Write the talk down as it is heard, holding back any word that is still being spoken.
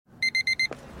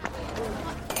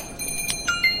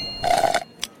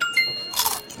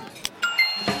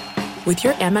With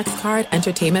your Amex card,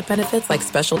 entertainment benefits like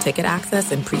special ticket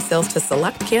access and pre-sales to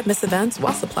select can't-miss events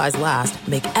while supplies last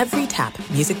make every tap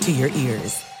music to your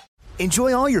ears.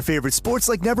 Enjoy all your favorite sports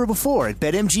like never before at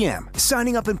BetMGM.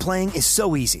 Signing up and playing is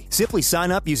so easy. Simply sign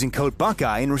up using code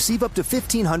Buckeye and receive up to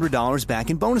 $1,500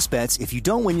 back in bonus bets if you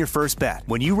don't win your first bet.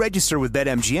 When you register with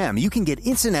BetMGM, you can get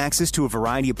instant access to a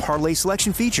variety of parlay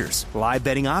selection features, live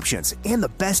betting options, and the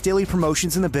best daily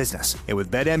promotions in the business. And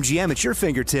with BetMGM at your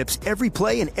fingertips, every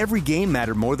play and every game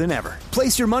matter more than ever.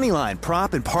 Place your moneyline,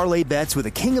 prop, and parlay bets with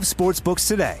the king of sportsbooks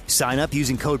today. Sign up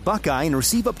using code Buckeye and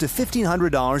receive up to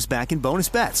 $1,500 back in bonus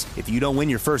bets if you don't win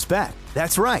your first bet.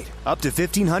 That's right, up to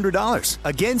 $1,500.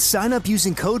 Again, sign up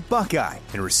using code Buckeye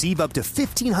and receive up to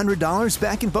 $1,500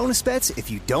 back in bonus bets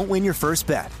if you don't win your first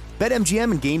bet.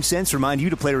 BetMGM and GameSense remind you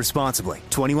to play responsibly.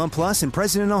 21 plus and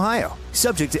present in Ohio.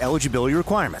 Subject to eligibility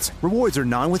requirements. Rewards are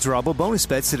non-withdrawable bonus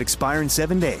bets that expire in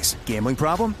 7 days. Gambling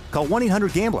problem? Call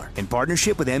 1-800-GAMBLER in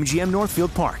partnership with MGM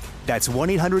Northfield Park. That's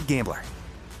 1-800-GAMBLER.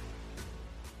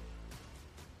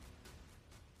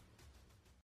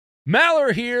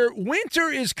 Maller here.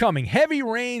 Winter is coming. Heavy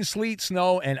rain, sleet,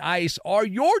 snow, and ice. Are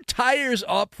your tires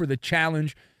up for the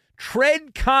challenge?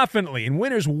 Tread confidently in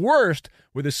winter's worst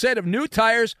with a set of new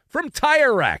tires from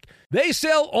Tire Rack. They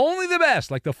sell only the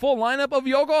best, like the full lineup of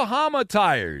Yokohama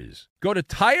tires. Go to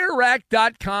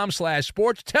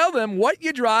TireRack.com/sports. Tell them what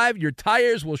you drive. Your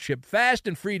tires will ship fast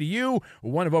and free to you.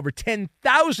 One of over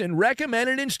 10,000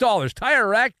 recommended installers.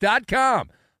 TireRack.com.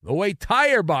 The way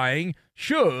tire buying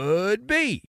should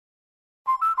be.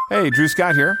 Hey, Drew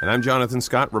Scott here, and I'm Jonathan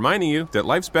Scott, reminding you that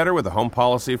life's better with a home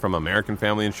policy from American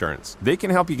Family Insurance. They can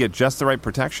help you get just the right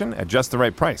protection at just the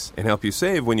right price and help you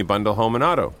save when you bundle home and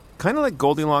auto. Kind of like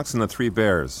Goldilocks and the Three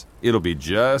Bears. It'll be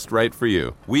just right for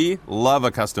you. We love a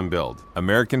custom build.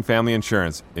 American Family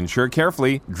Insurance. Insure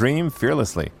carefully, dream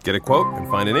fearlessly. Get a quote and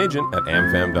find an agent at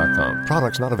amfam.com.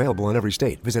 Products not available in every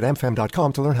state. Visit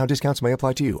amfam.com to learn how discounts may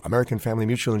apply to you. American Family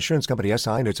Mutual Insurance Company SI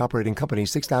and its operating company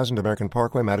 6000 American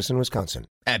Parkway, Madison, Wisconsin.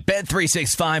 At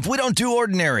Bet365, we don't do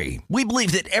ordinary. We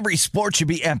believe that every sport should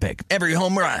be epic. Every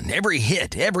home run, every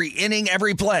hit, every inning,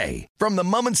 every play. From the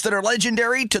moments that are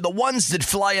legendary to the ones that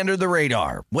fly under the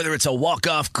radar. Whether it's a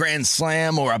walk-off grand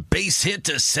slam or a base hit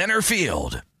to center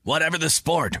field. Whatever the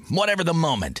sport, whatever the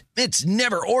moment, it's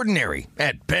never ordinary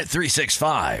at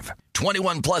Bet365.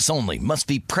 21 plus only. Must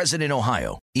be present in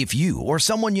Ohio. If you or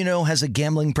someone you know has a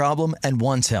gambling problem and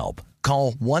wants help,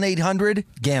 call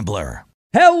 1-800-GAMBLER.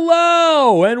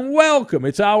 Hello and welcome.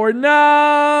 It's hour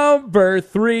number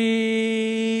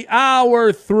 3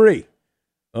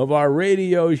 of our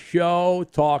radio show,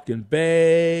 Talking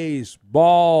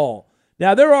Baseball.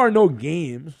 Now, there are no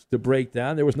games to break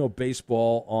down. There was no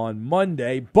baseball on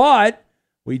Monday, but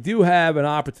we do have an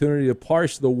opportunity to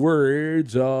parse the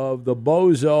words of the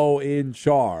bozo in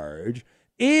charge.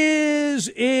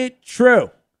 Is it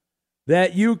true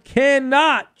that you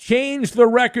cannot change the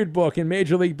record book in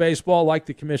Major League Baseball like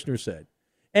the commissioner said?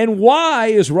 And why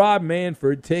is Rob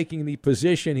Manfred taking the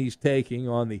position he's taking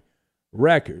on the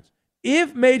records?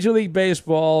 If Major League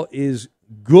Baseball is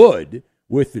good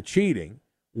with the cheating,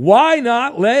 why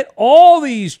not let all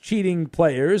these cheating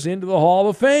players into the Hall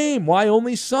of Fame? Why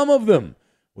only some of them?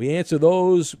 We answer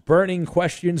those burning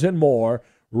questions and more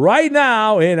right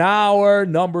now in hour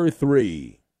number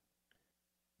 3.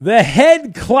 The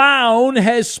head clown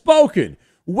has spoken.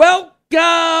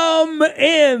 Welcome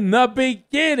in the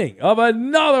beginning of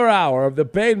another hour of the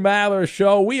Ben Maller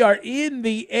Show. We are in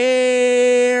the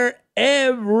air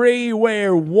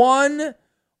everywhere, one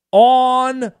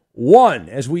on one,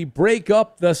 as we break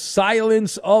up the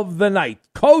silence of the night,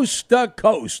 coast to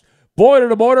coast, border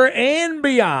to border, and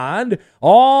beyond,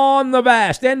 on the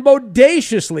vast and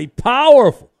bodaciously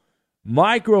powerful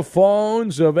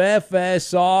microphones of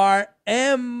FSR,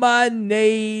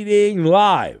 emanating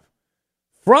live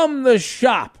from the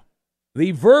shop,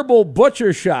 the verbal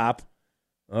butcher shop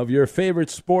of your favorite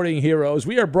sporting heroes.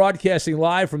 We are broadcasting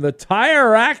live from the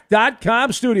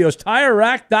TireRack.com studios.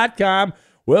 TireRack.com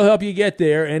will help you get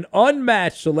there. An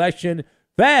unmatched selection,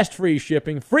 fast free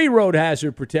shipping, free road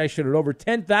hazard protection, and over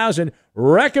 10,000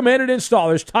 recommended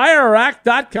installers.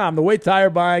 TireRack.com, the way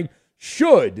tire buying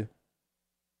should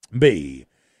be.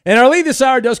 And our lead this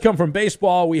hour does come from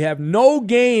baseball. We have no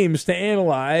games to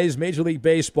analyze. Major League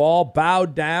Baseball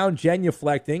bowed down,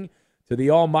 genuflecting to the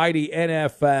almighty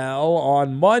NFL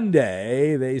on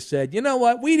Monday. They said, you know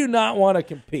what, we do not want to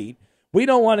compete. We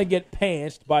don't want to get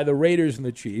pantsed by the Raiders and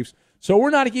the Chiefs, so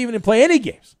we're not even going to play any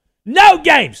games. No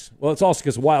games! Well, it's also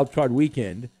because Wild Card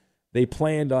Weekend, they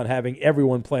planned on having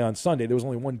everyone play on Sunday. There was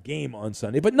only one game on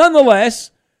Sunday. But nonetheless,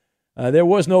 There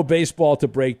was no baseball to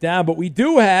break down, but we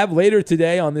do have later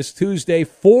today on this Tuesday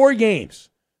 4 games.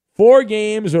 4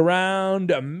 games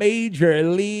around Major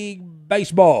League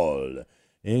Baseball,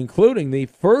 including the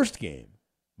first game.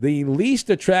 The least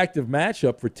attractive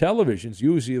matchup for television is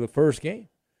usually the first game.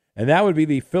 And that would be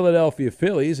the Philadelphia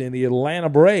Phillies and the Atlanta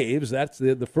Braves. That's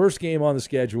the first game on the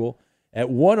schedule at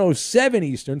 1:07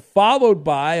 Eastern, followed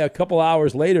by a couple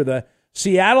hours later the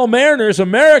Seattle Mariners,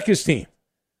 America's team.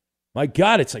 My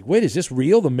God, it's like, wait, is this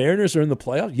real? The Mariners are in the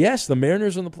playoffs? Yes, the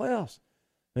Mariners are in the playoffs.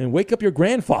 And wake up your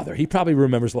grandfather. He probably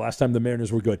remembers the last time the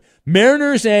Mariners were good.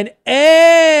 Mariners and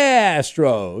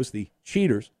Astros, the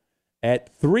cheaters, at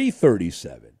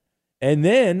 3:37. And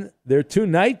then their 2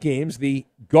 night games, the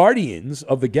Guardians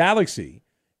of the Galaxy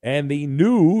and the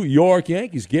New York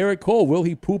Yankees. Garrett Cole, will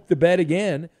he poop the bed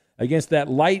again against that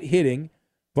light-hitting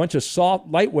bunch of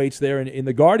soft lightweights there in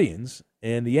the Guardians?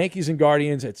 And the Yankees and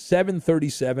Guardians at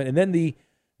 7:37. And then the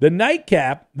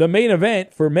nightcap, the main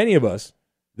event for many of us,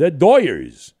 the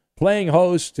Doyers playing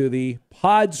host to the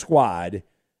Pod Squad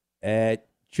at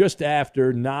just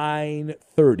after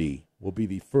 9:30 will be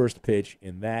the first pitch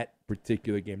in that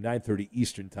particular game, 9:30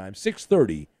 Eastern time,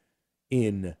 6:30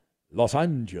 in Los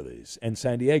Angeles and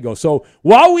San Diego. So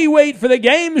while we wait for the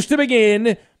games to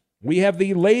begin, we have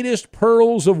the latest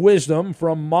pearls of wisdom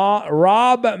from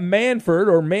Rob Manfred,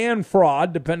 or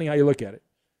Manfred, depending how you look at it,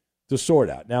 to sort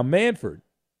out. Now, Manfred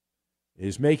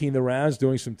is making the rounds,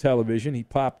 doing some television. He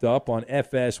popped up on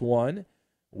FS1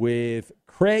 with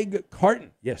Craig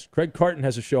Carton. Yes, Craig Carton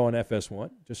has a show on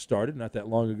FS1. Just started not that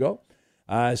long ago.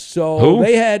 Who?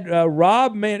 They had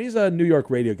Rob Mann. He's a New York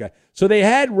radio guy. So they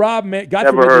had Rob Mann. Got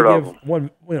Never to heard of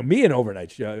give him. me an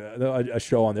overnight show, a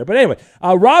show on there. But anyway,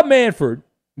 Rob Manfred,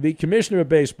 the commissioner of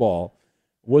baseball,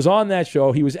 was on that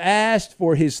show. He was asked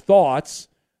for his thoughts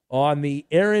on the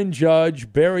Aaron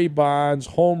Judge, Barry Bonds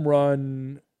home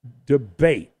run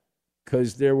debate,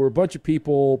 because there were a bunch of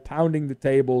people pounding the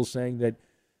table saying that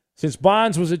since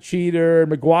Bonds was a cheater,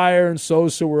 McGuire and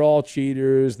Sosa were all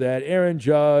cheaters, that Aaron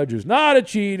Judge is not a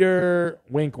cheater,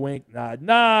 wink, wink, nod,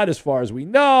 nod, as far as we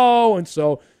know. And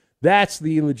so that's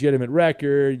the legitimate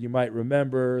record. You might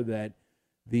remember that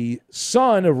the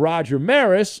son of Roger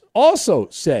Maris also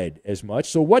said as much.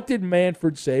 So what did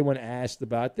Manfred say when asked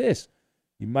about this?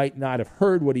 You might not have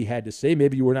heard what he had to say.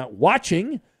 Maybe you were not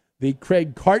watching the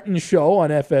Craig Carton show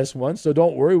on FS1, so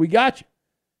don't worry, we got you.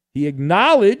 He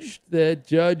acknowledged that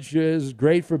Judge is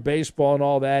great for baseball and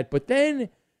all that, but then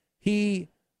he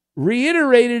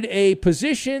reiterated a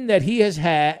position that he has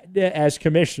had as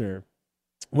commissioner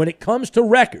when it comes to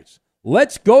records.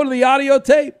 Let's go to the audio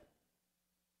tape.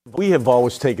 We have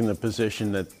always taken the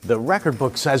position that the record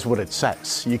book says what it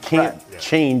says. You can't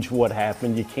change what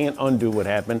happened. You can't undo what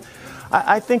happened.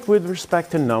 I think with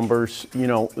respect to numbers,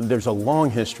 there's a long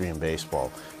history in baseball.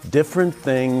 Different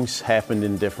things happened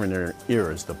in different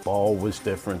eras. The ball was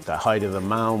different. The height of the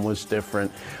mound was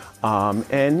different.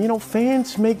 And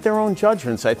fans make their own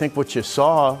judgments. I think what you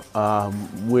saw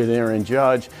with Aaron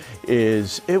Judge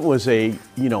is it was a,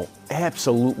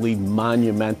 absolutely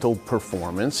monumental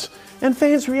performance. And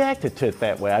fans reacted to it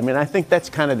that way. I mean, I think that's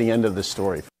kind of the end of the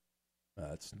story.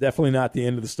 It's definitely not the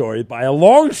end of the story. By a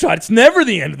long shot, it's never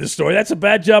the end of the story. That's a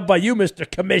bad job by you, Mr.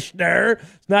 Commissioner.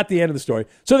 It's not the end of the story.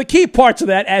 So the key parts of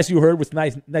that, as you heard with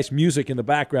nice music in the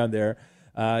background there,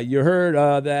 you heard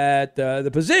that the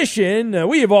position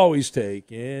we have always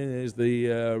taken is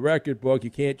the record book.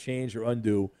 You can't change or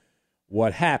undo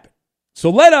what happened. So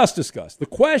let us discuss the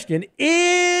question,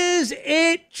 is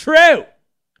it true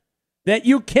that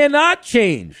you cannot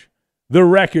change the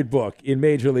record book in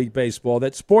Major League Baseball,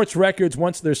 that sports records,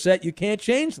 once they're set, you can't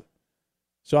change them?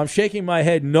 So I'm shaking my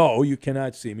head no. You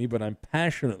cannot see me, but I'm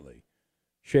passionately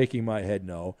shaking my head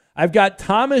no. I've got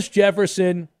Thomas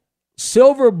Jefferson,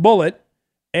 Silver Bullet,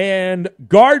 and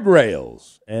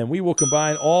Guardrails, and we will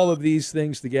combine all of these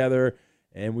things together,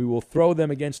 and we will throw them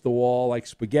against the wall like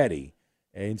spaghetti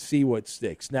and see what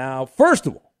sticks. Now, first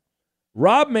of all,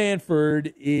 Rob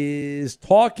Manfred is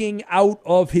talking out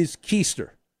of his keister.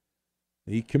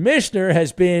 The commissioner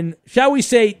has been, shall we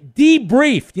say,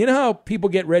 debriefed. You know how people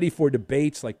get ready for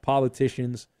debates like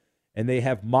politicians, and they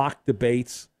have mock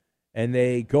debates, and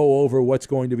they go over what's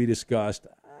going to be discussed?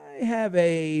 I have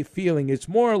a feeling it's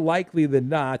more likely than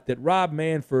not that Rob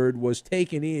Manfred was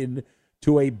taken in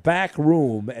to a back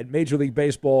room at Major League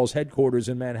Baseball's headquarters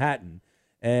in Manhattan,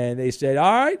 and they said,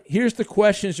 all right, here's the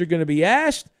questions you're going to be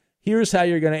asked. Here's how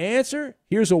you're going to answer.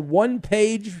 Here's a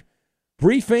one-page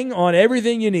briefing on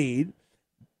everything you need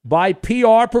by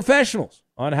PR professionals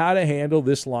on how to handle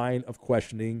this line of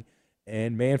questioning.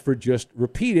 And Manfred just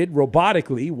repeated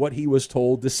robotically what he was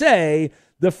told to say.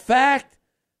 The fact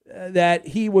that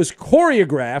he was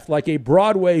choreographed like a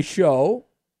Broadway show.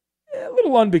 A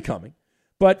little unbecoming.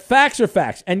 But facts are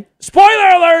facts. And spoiler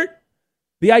alert,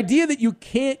 the idea that you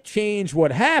can't change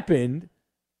what happened,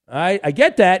 I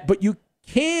get that, but you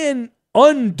can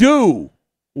undo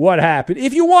what happened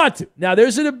if you want to. Now,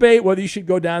 there's a debate whether you should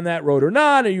go down that road or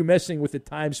not. Are you messing with the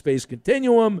time-space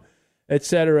continuum, et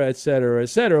cetera, et cetera, et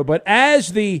cetera. But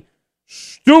as the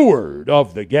steward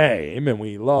of the game, and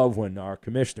we love when our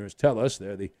commissioners tell us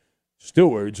they're the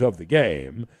stewards of the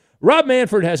game, Rob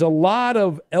Manfred has a lot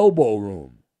of elbow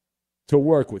room to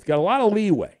work with, got a lot of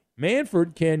leeway.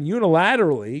 Manfred can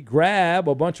unilaterally grab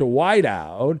a bunch of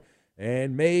whiteout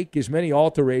and make as many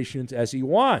alterations as he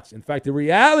wants. In fact, the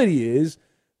reality is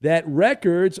that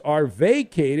records are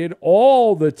vacated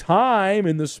all the time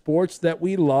in the sports that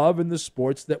we love and the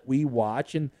sports that we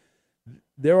watch. And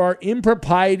there are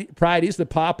improprieties that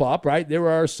pop up, right? There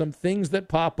are some things that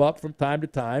pop up from time to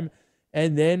time.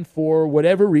 And then for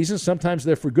whatever reason, sometimes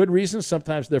they're for good reasons,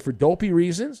 sometimes they're for dopey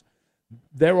reasons,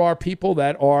 there are people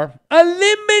that are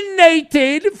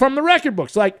eliminated from the record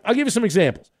books. Like, I'll give you some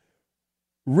examples.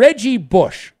 Reggie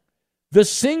Bush, the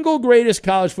single greatest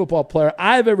college football player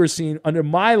I've ever seen under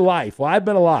my life while I've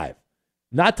been alive,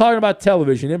 not talking about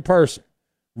television, in person.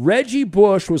 Reggie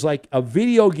Bush was like a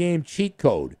video game cheat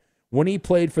code when he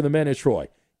played for the men of Troy.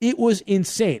 It was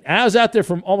insane. I was out there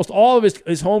from almost all of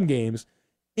his home games,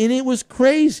 and it was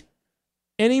crazy.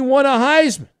 And he won a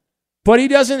Heisman. But he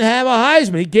doesn't have a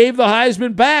Heisman. He gave the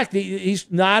Heisman back. He's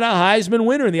not a Heisman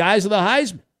winner in the eyes of the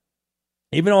Heisman.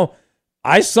 Even though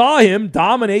I saw him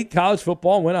dominate college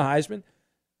football and win a Heisman,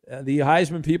 the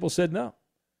Heisman people said no.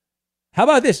 How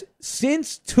about this?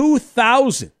 Since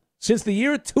 2000, since the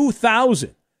year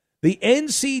 2000, the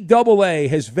NCAA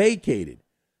has vacated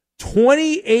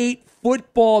 28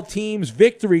 football teams'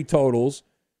 victory totals,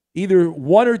 either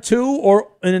one or two or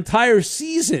an entire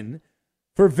season,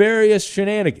 for various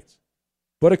shenanigans.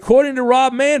 But according to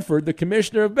Rob Manfred, the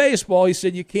commissioner of baseball, he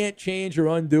said you can't change or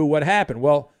undo what happened.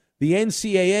 Well, the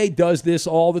NCAA does this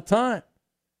all the time.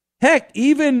 Heck,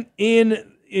 even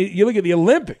you look at the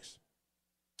Olympics.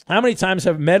 How many times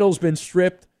have medals been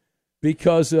stripped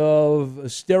because of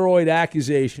steroid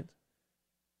accusations?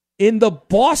 In the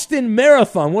Boston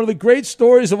Marathon, one of the great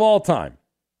stories of all time,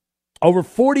 over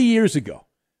 40 years ago,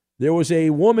 there was a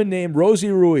woman named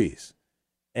Rosie Ruiz,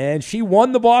 and she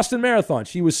won the Boston Marathon.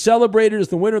 She was celebrated as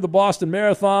the winner of the Boston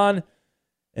Marathon,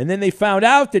 and then they found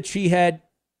out that she had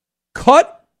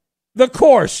cut the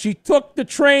course. She took the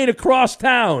train across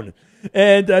town,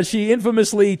 and she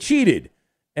infamously cheated,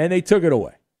 and they took it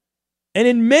away. And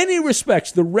in many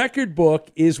respects, the record book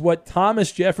is what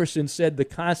Thomas Jefferson said the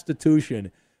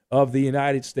Constitution of the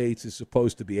United States is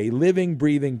supposed to be, a living,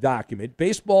 breathing document.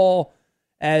 Baseball,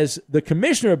 as the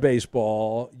commissioner of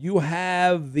baseball, you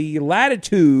have the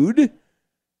latitude.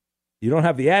 You don't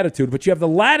have the attitude, but you have the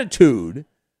latitude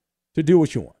to do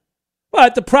what you want.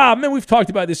 But the problem, and we've talked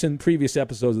about this in previous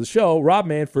episodes of the show, Rob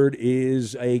Manfred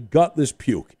is a gutless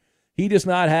puke. He does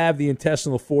not have the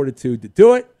intestinal fortitude to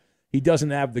do it. He doesn't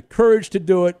have the courage to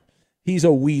do it. He's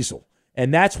a weasel.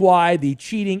 And that's why the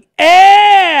cheating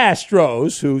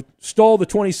Astros, who stole the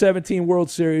 2017 World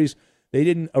Series, they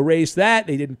didn't erase that.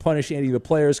 They didn't punish any of the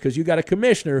players because you got a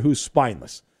commissioner who's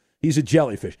spineless. He's a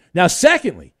jellyfish. Now,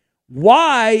 secondly,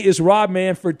 why is Rob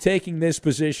Manfred taking this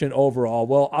position overall?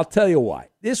 Well, I'll tell you why.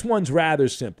 This one's rather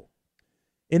simple.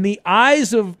 In the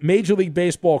eyes of Major League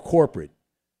Baseball corporate,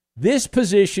 this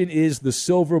position is the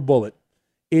silver bullet.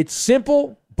 It's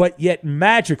simple, but yet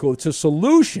magical. It's a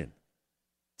solution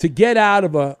to get out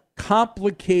of a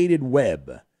complicated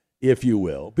web, if you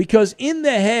will. Because in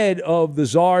the head of the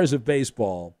czars of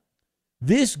baseball,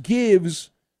 this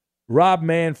gives Rob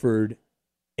Manfred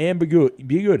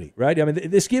ambiguity, right? I mean,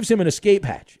 this gives him an escape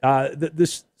hatch.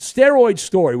 This steroid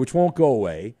story, which won't go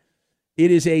away, it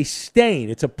is a stain.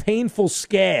 It's a painful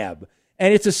scab.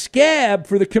 And it's a scab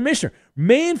for the commissioner.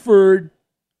 Manfred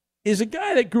is a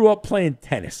guy that grew up playing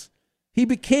tennis. He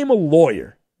became a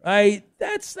lawyer, right?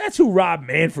 That's who Rob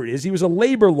Manfred is. He was a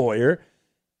labor lawyer,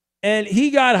 and he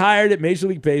got hired at Major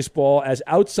League Baseball as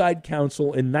outside counsel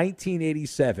in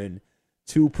 1987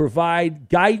 to provide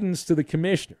guidance to the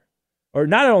commissioner, or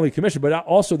not only the commissioner, but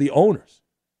also the owners.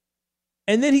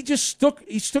 And then he just stuck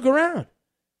around.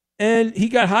 And he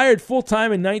got hired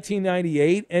full-time in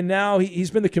 1998, and now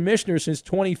he's been the commissioner since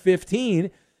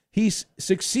 2015. He's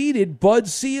succeeded Bud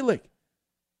Selig.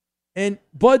 And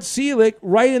Bud Selig,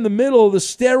 right in the middle of the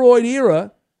steroid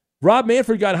era, Rob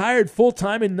Manfred got hired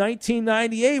full-time in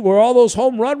 1998, where all those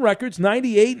home run records,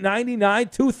 98, 99,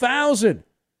 2000,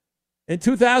 and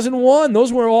 2001,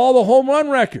 those were all the home run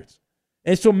records.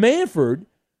 And so Manfred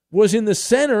was in the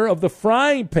center of the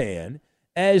frying pan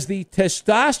as the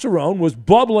testosterone was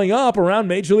bubbling up around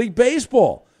Major League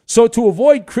Baseball. So to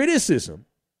avoid criticism,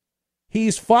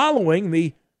 he's following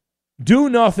the do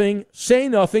nothing, say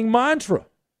nothing mantra.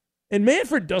 And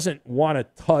Manfred doesn't want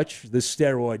to touch the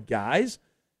steroid guys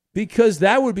because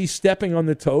that would be stepping on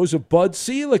the toes of Bud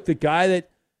Selig, the guy that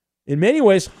in many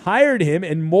ways hired him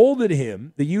and molded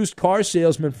him, the used car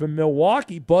salesman from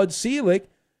Milwaukee, Bud Selig,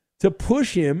 to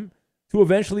push him to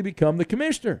eventually become the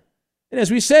commissioner. And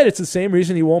as we said, it's the same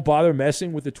reason he won't bother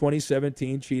messing with the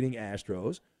 2017 cheating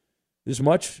Astros. It's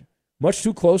much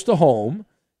too close to home.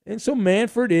 And so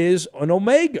Manfred is an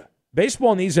omega.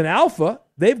 Baseball needs an alpha.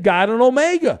 They've got an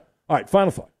omega. All right,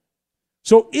 final thought.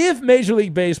 So if Major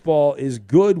League Baseball is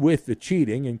good with the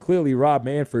cheating, and clearly Rob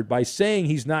Manfred, by saying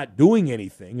he's not doing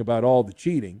anything about all the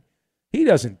cheating, he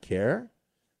doesn't care.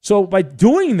 So by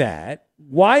doing that,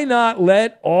 why not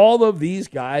let all of these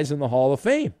guys in the Hall of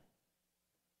Fame?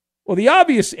 Well, the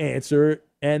obvious answer,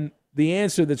 and the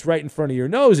answer that's right in front of your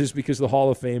nose, is because the Hall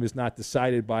of Fame is not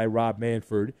decided by Rob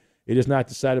Manfred. It is not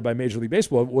decided by Major League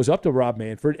Baseball. If it was up to Rob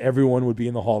Manfred, everyone would be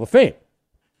in the Hall of Fame,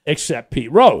 except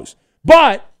Pete Rose.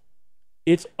 But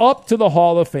it's up to the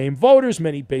Hall of Fame voters.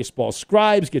 Many baseball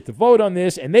scribes get to vote on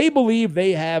this, and they believe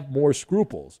they have more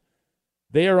scruples.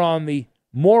 They are on the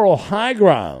moral high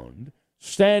ground,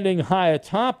 standing high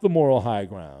atop the moral high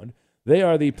ground. They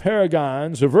are the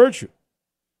paragons of virtue,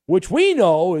 which we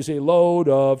know is a load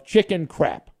of chicken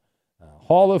crap.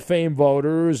 Hall of Fame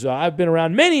voters, I've been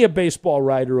around many a baseball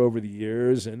writer over the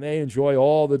years, and they enjoy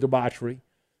all the debauchery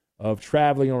of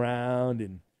traveling around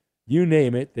and you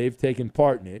name it, they've taken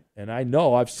part in it, and I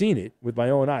know I've seen it with my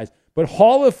own eyes. But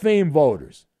Hall of Fame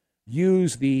voters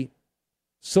use the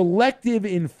selective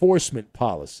enforcement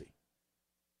policy,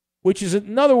 which is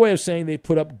another way of saying they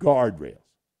put up guardrails.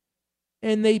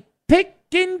 And they pick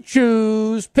and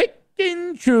choose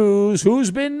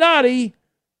who's been naughty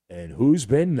and who's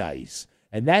been nice.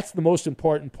 And that's the most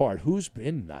important part. Who's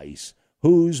been nice?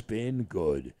 Who's been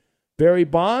good? Barry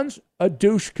Bonds, a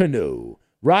douche canoe.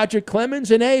 Roger Clemens,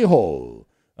 an a-hole.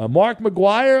 Mark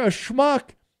McGwire, a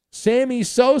schmuck. Sammy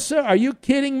Sosa, are you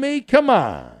kidding me? Come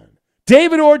on.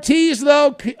 David Ortiz,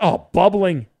 though,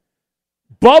 bubbling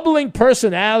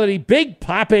personality, Big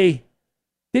Papi.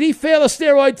 Did he fail a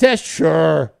steroid test?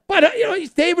 Sure. But,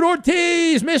 he's David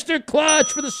Ortiz, Mr.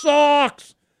 Clutch for the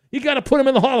Sox. You got to put him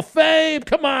in the Hall of Fame.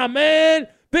 Come on, man.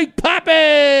 Big Papi.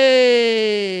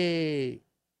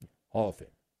 Hall of Fame.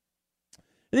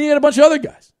 And then you got a bunch of other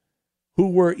guys who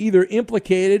were either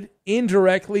implicated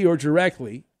indirectly or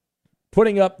directly,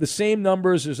 putting up the same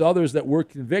numbers as others that were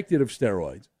convicted of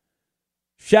steroids.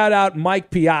 Shout out Mike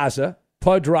Piazza,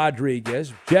 Pudge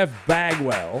Rodriguez, Jeff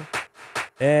Bagwell,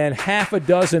 and half a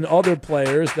dozen other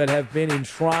players that have been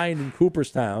enshrined in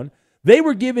Cooperstown. They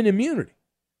were given immunity.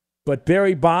 But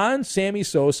Barry Bonds, Sammy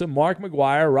Sosa, Mark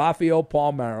McGwire, Rafael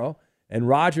Palmeiro, and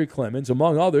Roger Clemens,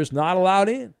 among others, not allowed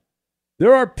in.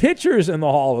 There are pitchers in the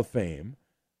Hall of Fame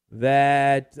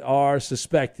that are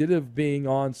suspected of being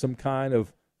on some kind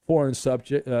of foreign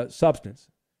substance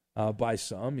by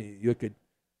some. You look at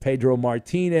Pedro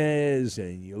Martinez,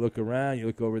 and you look around, you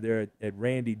look over there at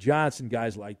Randy Johnson,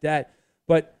 guys like that.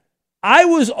 But I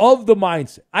was of the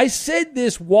mindset. I said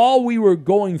this while we were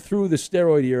going through the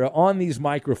steroid era on these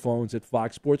microphones at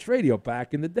Fox Sports Radio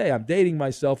back in the day. I'm dating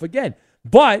myself again.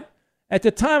 But at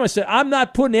the time I said, I'm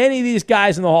not putting any of these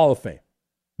guys in the Hall of Fame.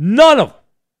 None of them.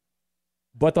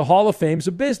 But the Hall of Fame's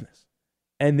a business,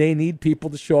 and they need people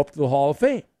to show up to the Hall of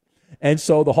Fame. And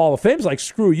so the Hall of Fame's like,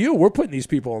 screw you, we're putting these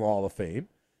people in the Hall of Fame.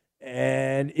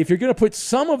 And if you're going to put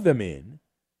some of them in,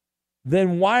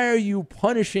 then why are you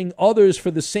punishing others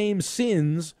for the same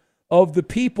sins of the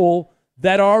people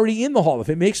that are already in the Hall of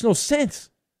Fame? It makes no sense.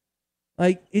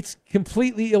 Like, it's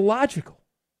completely illogical.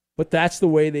 But that's the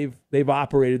way they've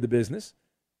operated the business.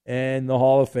 And the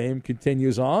Hall of Fame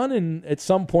continues on, and at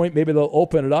some point, maybe they'll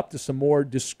open it up to some more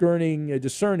discerning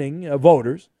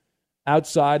voters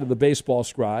outside of the baseball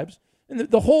scribes. And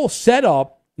the whole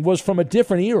setup was from a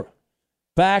different era,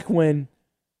 back when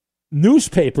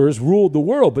newspapers ruled the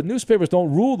world. But newspapers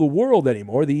don't rule the world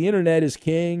anymore. The internet is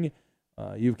king.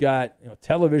 You've got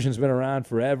television's been around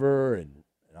forever, and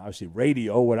obviously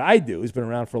radio, what I do, has been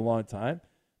around for a long time.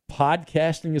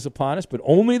 Podcasting is upon us, but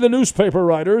only the newspaper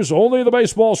writers, only the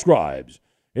baseball scribes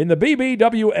in the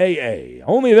BBWAA,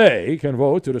 only they can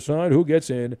vote to decide who gets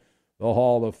in the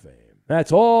Hall of Fame.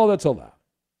 That's all that's allowed.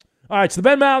 All right, it's the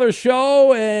Ben Maller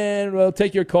Show, and we'll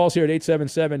take your calls here at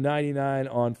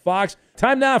 877-99 on Fox.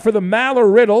 Time now for the Maller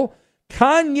Riddle.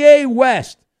 Kanye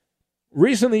West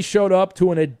recently showed up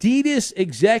to an Adidas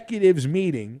executives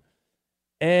meeting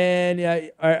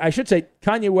And I should say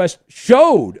Kanye West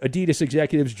showed Adidas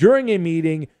executives during a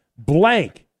meeting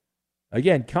blank.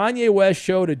 Again, Kanye West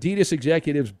showed Adidas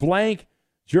executives blank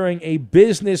during a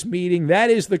business meeting.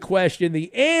 That is the question.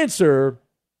 The answer,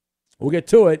 we'll get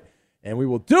to it, and we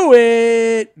will do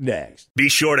it next. Be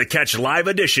sure to catch live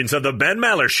editions of the Ben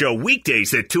Maller Show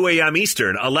weekdays at 2 a.m.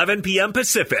 Eastern, 11 p.m.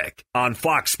 Pacific on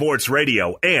Fox Sports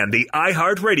Radio and the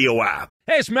iHeartRadio app.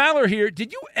 Hey, it's Maller here.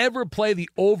 Did you ever play the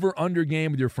over-under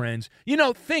game with your friends?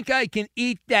 Think I can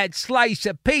eat that slice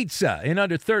of pizza in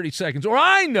under 30 seconds. Or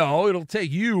I know it'll take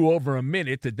you over a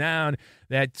minute to down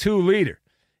that 2-liter.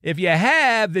 If you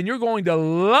have, then you're going to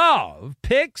love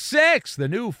Pick Six, the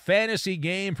new fantasy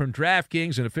game from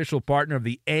DraftKings, an official partner of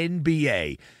the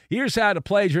NBA. Here's how to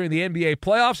play during the NBA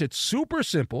playoffs. It's super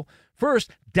simple. First,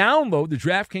 download the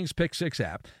DraftKings Pick Six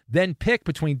app, then pick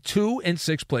between 2 and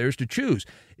 6 players to choose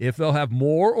if they'll have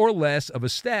more or less of a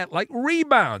stat like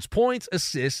rebounds, points,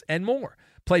 assists, and more.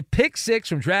 Play Pick Six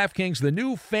from DraftKings, the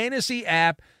new fantasy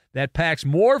app that packs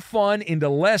more fun into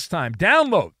less time.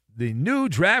 Download the new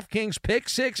DraftKings Pick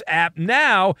Six app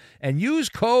now and use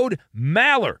code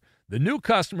MALLER. The new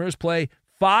customers play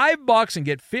 $5 and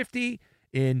get 50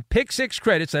 in Pick Six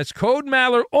credits. That's code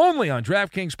MALLER only on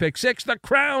DraftKings Pick Six. The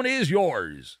crown is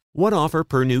yours. One offer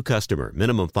per new customer.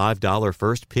 Minimum $5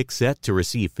 first pick set to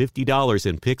receive $50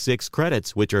 in Pick Six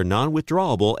credits, which are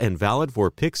non-withdrawable and valid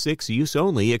for Pick Six use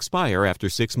only. Expire after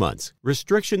 6 months.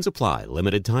 Restrictions apply.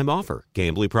 Limited time offer.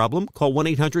 Gambling problem? Call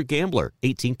 1-800-GAMBLER.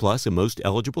 18 plus in most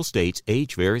eligible states.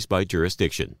 Age varies by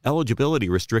jurisdiction. Eligibility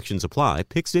restrictions apply.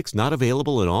 Pick Six not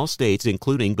available in all states,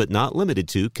 including but not limited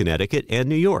to Connecticut and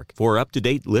New York. For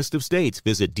up-to-date list of states,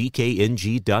 visit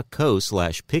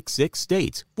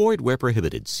dkng.co/pick6states. Void where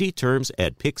prohibited. See terms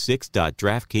at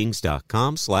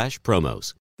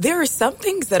pick6.draftkings.com/promos. There are some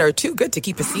things that are too good to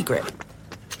keep a secret.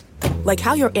 Like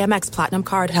how your Amex Platinum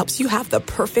card helps you have the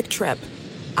perfect trip.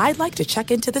 I'd like to check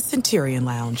into the Centurion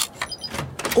Lounge.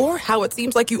 Or how it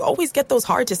seems like you always get those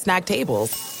hard-to-snag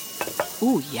tables.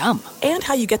 Ooh, yum. And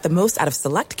how you get the most out of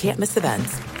select can't-miss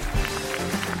events.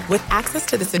 With access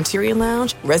to the Centurion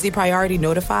Lounge, Resi Priority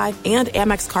Notify, and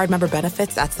Amex card member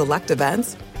benefits at select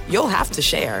events, you'll have to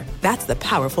share. That's the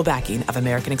powerful backing of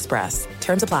American Express.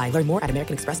 Terms apply. Learn more at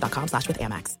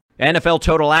americanexpress.com/withAmex. NFL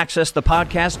Total Access, the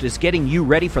podcast, is getting you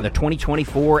ready for the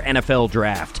 2024 NFL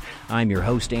Draft. I'm your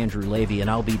host, Andrew Levy, and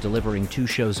I'll be delivering 2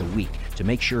 shows a week to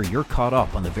make sure you're caught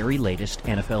up on the very latest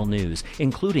NFL news,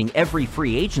 including every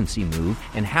free agency move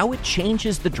and how it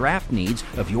changes the draft needs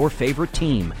of your favorite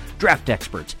team. Draft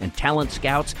experts and talent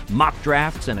scouts, mock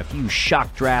drafts, and a few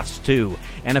shock drafts, too.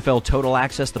 NFL Total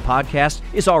Access, the podcast,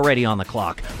 is already on the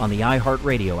clock on the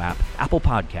iHeartRadio app, Apple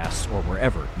Podcasts, or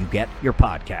wherever you get your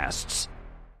podcasts.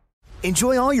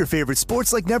 Enjoy all your favorite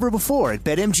sports like never before at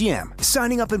BetMGM.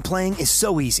 Signing up and playing is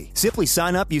so easy. Simply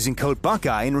sign up using code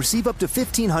Buckeye and receive up to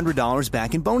 $1,500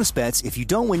 back in bonus bets if you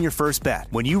don't win your first bet.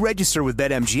 When you register with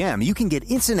BetMGM, you can get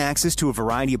instant access to a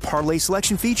variety of parlay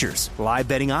selection features, live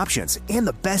betting options, and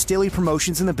the best daily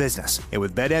promotions in the business. And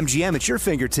with BetMGM at your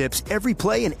fingertips, every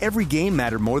play and every game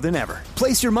matter more than ever.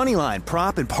 Place your moneyline,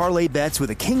 prop, and parlay bets with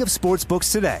the king of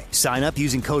sportsbooks today. Sign up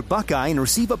using code Buckeye and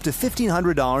receive up to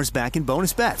 $1,500 back in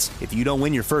bonus bets if you don't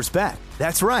win your first bet.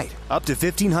 That's right, up to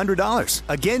 $1,500.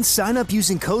 Again, sign up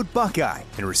using code Buckeye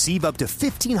and receive up to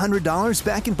 $1,500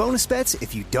 back in bonus bets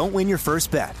if you don't win your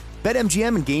first bet.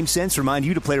 BetMGM and GameSense remind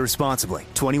you to play responsibly.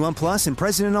 21 plus and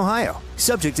present in Ohio.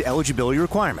 Subject to eligibility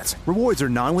requirements. Rewards are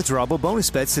non-withdrawable bonus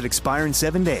bets that expire in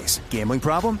 7 days. Gambling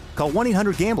problem? Call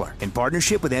 1-800-GAMBLER in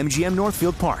partnership with MGM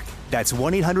Northfield Park. That's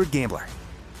 1-800-GAMBLER.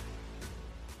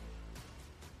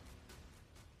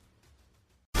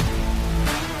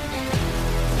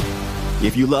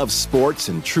 If you love sports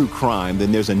and true crime,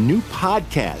 then there's a new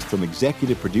podcast from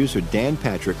executive producer Dan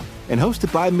Patrick and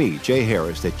hosted by me, Jay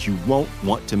Harris, that you won't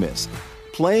want to miss.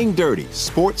 Playing Dirty: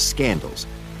 Sports Scandals.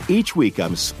 Each week,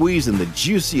 I'm squeezing the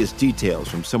juiciest details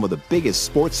from some of the biggest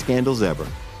sports scandals ever.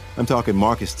 I'm talking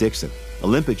Marcus Dixon,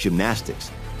 Olympic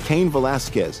gymnastics, Cain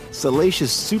Velasquez,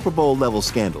 salacious Super Bowl-level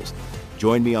scandals.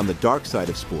 Join me on the dark side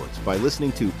of sports by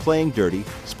listening to Playing Dirty: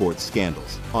 Sports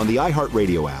Scandals on the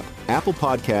iHeartRadio app, Apple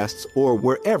Podcasts, or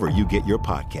wherever you get your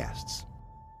podcasts.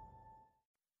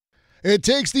 It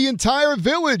takes the entire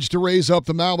village to raise up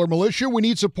the Maller Militia. We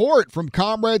need support from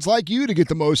comrades like you to get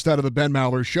the most out of the Ben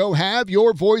Maller Show. Have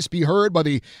your voice be heard by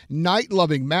the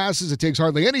night-loving masses. It takes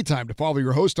hardly any time to follow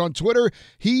your host on Twitter.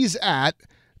 He's at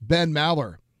Ben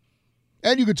Maller.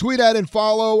 And you can tweet at and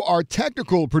follow our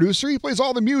technical producer. He plays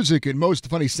all the music and most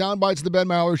funny sound bites of the Ben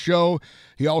Maller Show.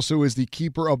 He also is the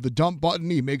keeper of the dump button.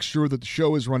 He makes sure that the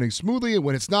show is running smoothly, and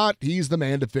when it's not, he's the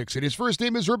man to fix it. His first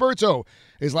name is Roberto.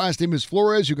 His last name is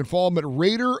Flores. You can follow him at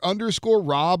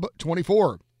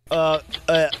Raider_Rob24.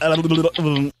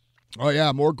 Oh,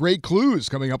 yeah, more great clues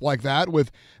coming up like that with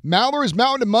Maller's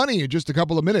Mountain of Money in just a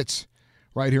couple of minutes.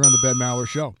 Right here on the Ben Maller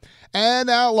Show. And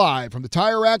now live from the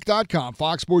TireRack.com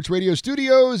Fox Sports Radio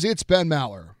studios, it's Ben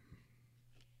Maller.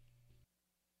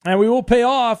 And we will pay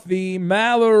off the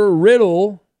Maller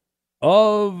riddle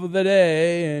of the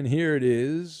day. And here it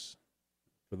is.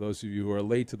 For those of you who are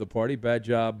late to the party, bad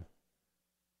job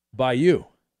by you.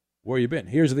 Where you been?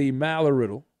 Here's the Maller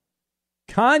riddle.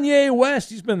 Kanye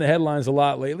West, he's been in the headlines a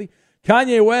lot lately.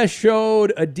 Kanye West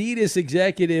showed Adidas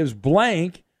executives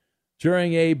blank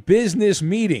during a business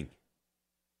meeting.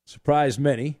 Surprised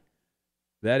many.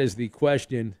 That is the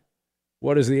question.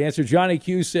 What is the answer? Johnny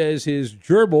Q says his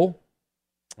gerbil.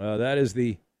 That is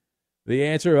the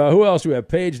answer. Who else do we have?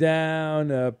 Page down.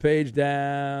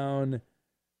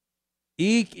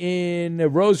 Eek in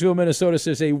Roseville, Minnesota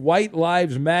says a White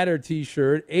Lives Matter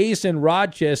t-shirt. Ace in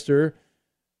Rochester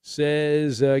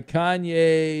says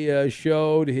Kanye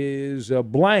showed his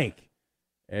blank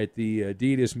at the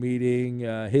Adidas meeting.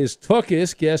 His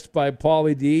Tookus, guessed by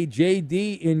Paulie D.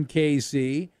 JD in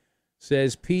KC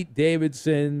says Pete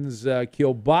Davidson's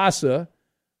kielbasa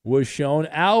was shown.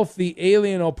 Alf, the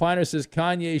alien opiner, says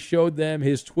Kanye showed them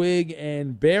his twig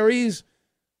and berries.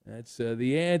 That's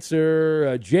the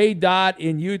answer. J. Dot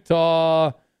in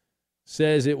Utah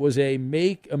says it was a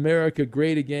Make America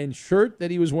Great Again shirt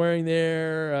that he was wearing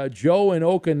there. Joe in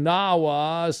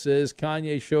Okinawa says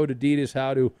Kanye showed Adidas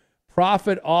how to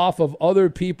profit off of other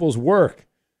people's work,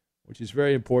 which is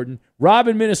very important. Rob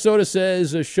in Minnesota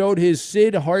says showed his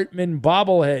Sid Hartman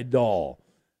bobblehead doll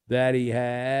that he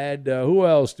had. Who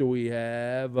else do we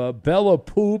have? Bella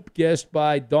Poop, guessed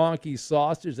by Donkey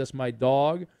Sausage. That's my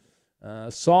dog.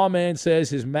 Sawman says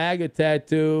his MAGA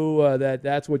tattoo,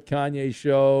 that's what Kanye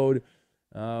showed.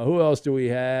 Who else do we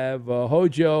have?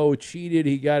 Hojo cheated.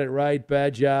 He got it right.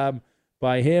 Bad job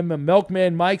by him.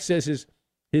 Milkman Mike says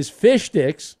his fish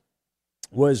sticks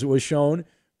was shown.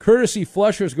 Courtesy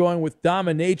Flusher's going with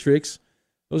Dominatrix.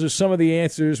 Those are some of the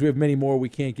answers. We have many more we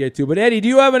can't get to. But, Eddie, do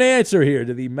you have an answer here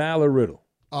to the Maller riddle?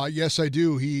 Yes, I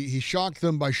do. He shocked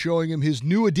them by showing him his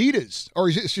new Adidas. Or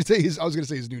I should say I was going to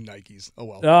say his new Nikes. Oh,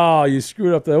 well. Oh, you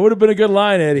screwed up. That would have been a good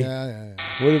line, Eddie. Yeah.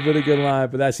 Would have been a good line,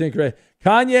 but that's incorrect.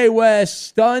 Kanye West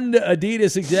stunned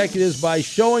Adidas executives by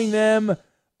showing them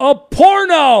a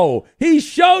porno. He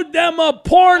showed them a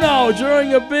porno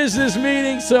during a business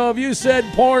meeting. So if you said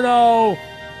porno,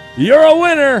 you're a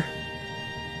winner.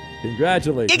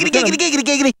 Congratulations.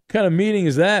 What kind of meeting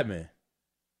is that, man?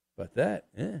 But that,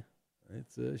 yeah.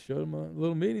 It's showed him a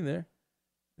little meeting there.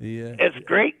 It's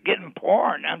great getting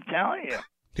porn, I'm telling you.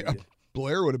 Yeah.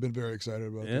 Blair would have been very excited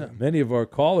about that. Yeah, many of our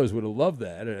callers would have loved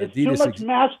that. It's too much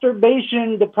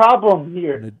masturbation, the problem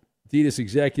here. An Adidas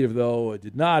executive, though,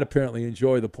 did not apparently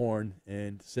enjoy the porn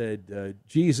and said,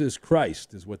 Jesus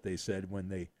Christ is what they said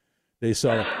when they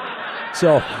saw it.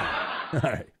 So, all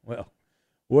right, well,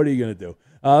 what are you going to do?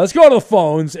 Let's go to the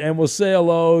phones, and we'll say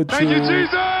hello to... Thank you, Jesus!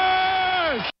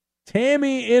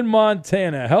 Tammy in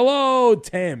Montana. Hello,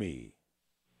 Tammy.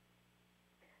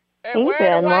 Hey,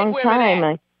 Ben, long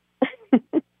time.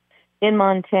 In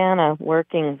Montana,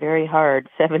 working very hard,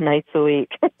 7 nights a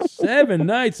week. 7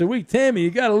 nights a week. Tammy,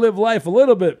 you got to live life a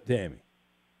little bit, Tammy.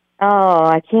 Oh,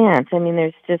 I can't. I mean,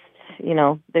 there's just,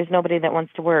 there's nobody that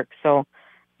wants to work, so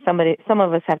some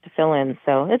of us have to fill in,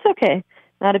 so it's okay.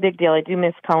 Not a big deal. I do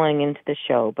miss calling into the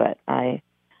show, but I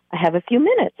have a few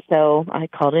minutes, so I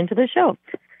called into the show.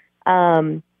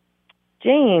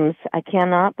 James, I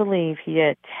cannot believe he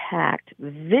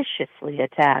viciously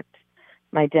attacked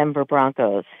my Denver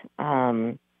Broncos.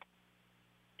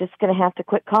 Just going to have to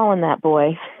quit calling that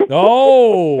boy.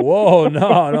 Oh,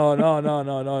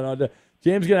 no.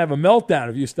 James is going to have a meltdown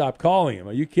if you stop calling him.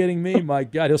 Are you kidding me? My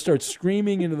God, he'll start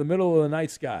screaming into the middle of the night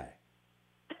sky.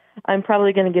 I'm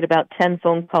probably going to get about 10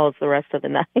 phone calls the rest of the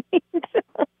night.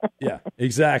 Yeah,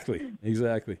 exactly.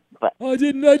 But I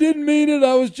didn't mean it.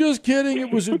 I was just kidding.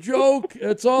 It was a joke.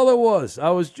 That's all it was. I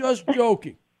was just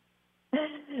joking.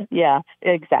 Yeah,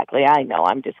 exactly. I know.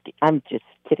 I'm just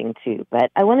kidding too. But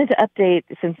I wanted to update,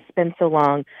 since it's been so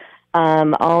long,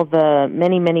 all the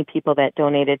many people that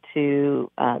donated to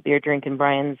Beer Drink and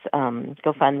Brian's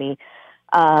GoFundMe.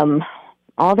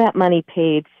 All that money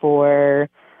paid for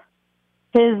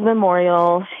his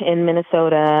memorial in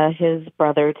Minnesota, his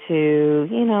brother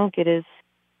to, get his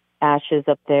ashes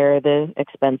up there, the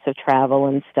expense of travel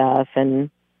and stuff, and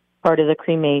part of the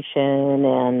cremation,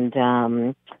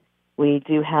 and we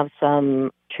do have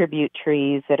some tribute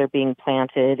trees that are being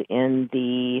planted in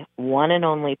the one and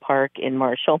only park in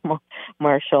Marshall,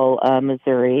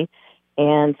 Missouri,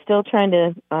 and still trying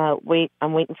to wait.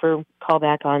 I'm waiting for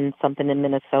callback on something in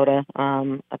Minnesota.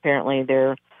 Apparently,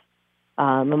 their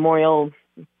memorial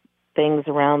things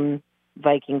around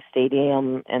Viking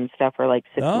Stadium and stuff are like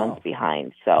 6 months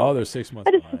behind. So they're 6 months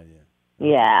behind.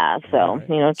 Yeah, so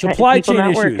supply chain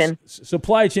not issues. Working.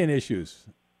 Supply chain issues.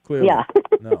 Clearly, yeah.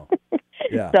 No.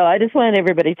 Yeah. So I just wanted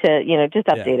everybody to, just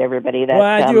update everybody. That,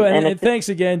 well, I do, and it's thanks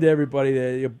again to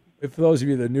everybody. For those of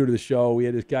you that are new to the show, we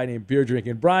had this guy named Beer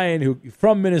Drinking Brian, who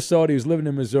from Minnesota. He was living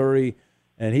in Missouri,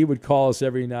 and he would call us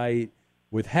every night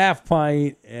with half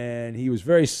pint, and he was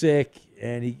very sick,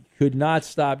 and he could not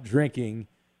stop drinking.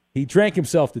 He drank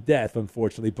himself to death,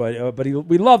 unfortunately, but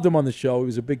we loved him on the show. He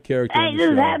was a big character. Hey, this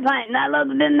is half pint, and I love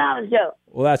the $10 show.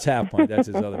 Well, that's half pint. That's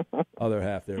his other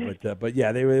half there. But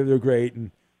yeah, they were great,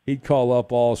 and he'd call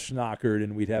up all schnockered,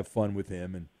 and we'd have fun with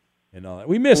him and all that.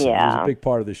 We miss him. He was a big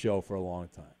part of the show for a long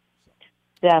time. So.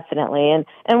 Definitely.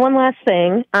 And one last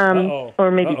thing,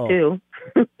 or maybe two.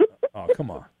 Oh, come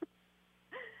on.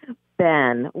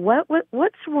 Ben,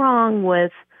 what's wrong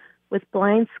with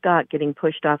Blaine Scott getting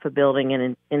pushed off a building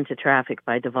and into traffic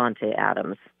by Davante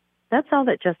Adams? That's all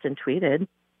that Justin tweeted.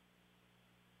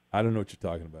 I don't know what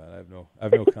you're talking about. I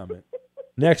have no comment.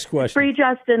 Next question. Free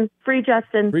Justin. Free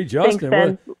Justin. Thanks,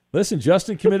 Ben. Well, listen,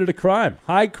 Justin committed a crime.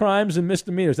 High crimes and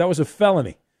misdemeanors. That was a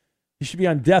felony. He should be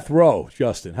on death row,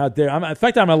 Justin. How dare? In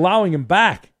fact, I'm allowing him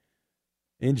back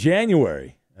in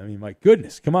January. I mean, my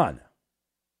goodness. Come on.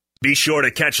 Be sure to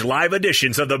catch live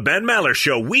editions of The Ben Maller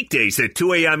Show weekdays at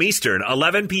 2 a.m. Eastern,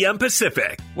 11 p.m.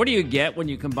 Pacific. What do you get when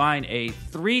you combine a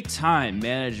 3-time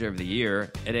Manager of the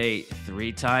Year and a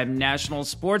 3-time National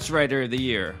Sports Writer of the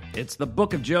Year? It's the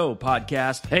Book of Joe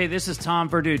podcast. Hey, this is Tom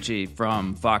Verducci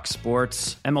from Fox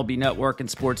Sports, MLB Network, and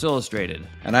Sports Illustrated.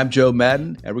 And I'm Joe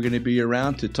Madden, and we're going to be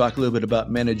around to talk a little bit about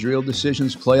managerial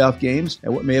decisions, playoff games,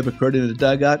 and what may have occurred in the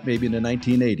dugout maybe in the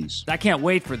 1980s. I can't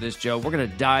wait for this, Joe. We're going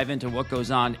to dive into what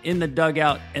goes on in the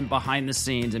dugout and behind the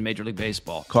scenes in Major League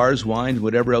Baseball. Cars, wine,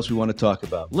 whatever else we want to talk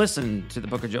about. Listen to the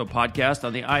Book of Joe podcast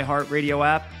on the iHeartRadio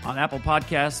app, on Apple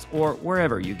Podcasts, or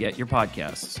wherever you get your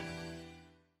podcasts.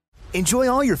 Enjoy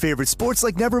all your favorite sports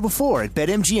like never before at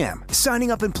BetMGM. Signing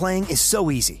up and playing is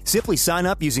so easy. Simply sign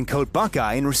up using code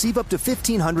Buckeye and receive up to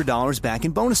 $1,500 back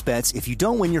in bonus bets if you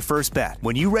don't win your first bet.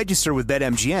 When you register with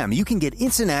BetMGM, you can get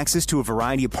instant access to a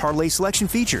variety of parlay selection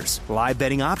features, live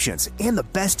betting options, and the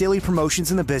best daily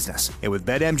promotions in the business. And with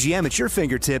BetMGM at your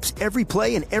fingertips, every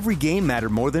play and every game matter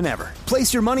more than ever.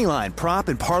 Place your moneyline, prop,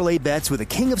 and parlay bets with the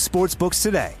king of sportsbooks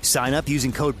today. Sign up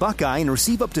using code Buckeye and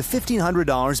receive up to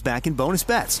 $1,500 back in bonus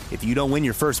bets if you don't win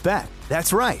your first bet.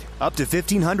 That's right, up to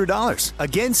 $1,500.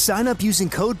 Again, sign up using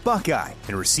code Buckeye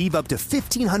and receive up to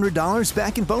 $1,500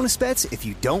 back in bonus bets if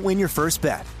you don't win your first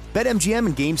bet. BetMGM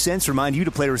and GameSense remind you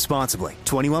to play responsibly.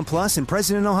 21 plus and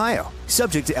present in Ohio.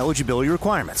 Subject to eligibility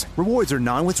requirements. Rewards are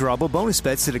non-withdrawable bonus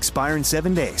bets that expire in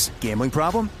 7 days. Gambling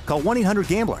problem? Call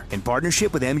 1-800-GAMBLER in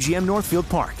partnership with MGM Northfield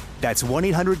Park. That's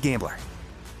 1-800-GAMBLER.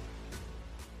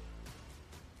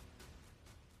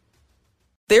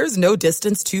 There's no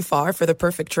distance too far for the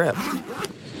perfect trip.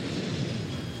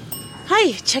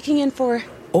 Hi, checking in for...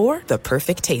 Or the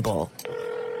perfect table.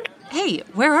 Hey,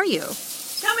 where are you?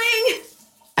 Coming!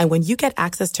 And when you get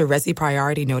access to Resi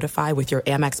Priority Notify with your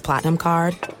Amex Platinum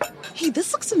card... Hey,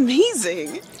 this looks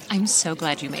amazing. I'm so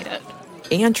glad you made it.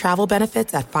 And travel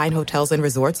benefits at fine hotels and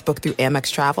resorts booked through Amex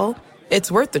Travel,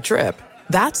 it's worth the trip.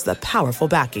 That's the powerful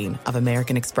backing of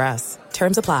American Express.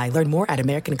 Terms apply. Learn more at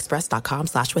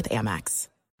americanexpress.com/withAmex.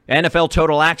 NFL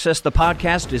Total Access, the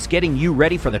podcast, is getting you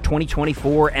ready for the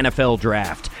 2024 NFL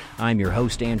Draft. I'm your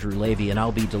host, Andrew Levy, and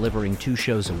I'll be delivering 2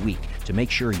 shows a week to make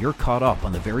sure you're caught up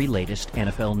on the very latest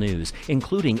NFL news,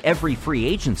 including every free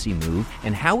agency move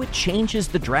and how it changes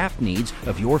the draft needs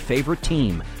of your favorite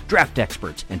team. Draft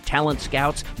experts and talent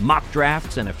scouts, mock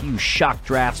drafts, and a few shock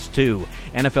drafts, too.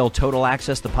 NFL Total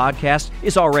Access, the podcast,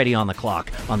 is already on the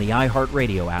clock on the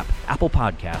iHeartRadio app, Apple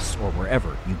Podcasts, or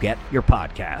wherever you get your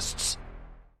podcasts.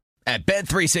 At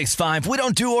Bet365, we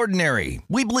don't do ordinary.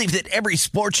 We believe that every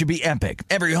sport should be epic.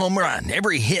 Every home run,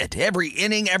 every hit, every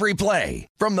inning, every play.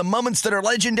 From the moments that are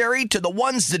legendary to the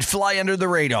ones that fly under the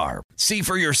radar. See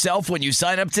for yourself when you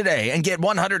sign up today and get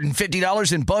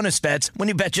 $150 in bonus bets when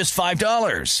you bet just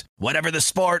 $5. Whatever the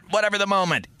sport, whatever the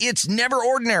moment, it's never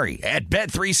ordinary at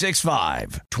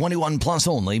Bet365. 21 plus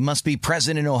only. Must be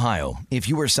present in Ohio. If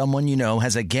you or someone you know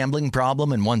has a gambling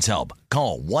problem and wants help,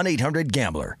 call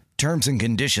 1-800-GAMBLER. Terms and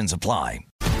conditions apply.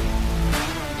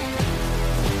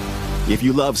 If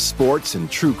you love sports and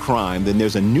true crime, then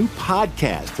there's a new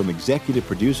podcast from executive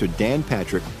producer Dan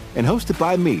Patrick and hosted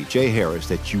by me, Jay Harris,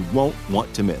 that you won't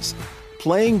want to miss.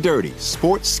 Playing Dirty: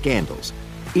 Sports Scandals.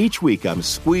 Each week, I'm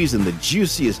squeezing the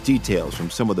juiciest details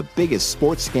from some of the biggest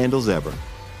sports scandals ever.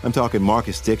 I'm talking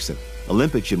Marcus Dixon,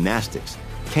 Olympic gymnastics,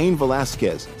 Cain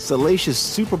Velasquez, salacious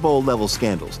Super Bowl-level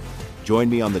scandals. Join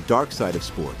me on the dark side of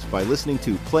sports by listening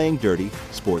to Playing Dirty: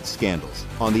 Sports Scandals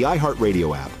on the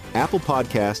iHeartRadio app, Apple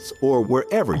Podcasts, or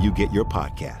wherever you get your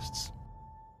podcasts.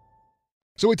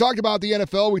 So we talked about the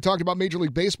NFL. We talked about Major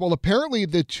League Baseball. Apparently,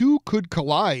 the two could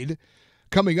collide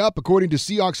coming up. According to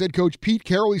Seahawks head coach Pete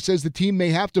Carroll, he says the team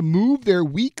may have to move their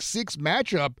Week 6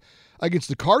 matchup against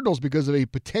the Cardinals because of a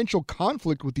potential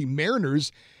conflict with the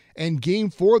Mariners and Game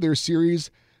 4 of their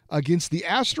series against the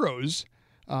Astros,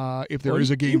 if there is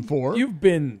a Game 4. You've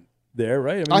been there,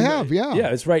 right? I have, yeah.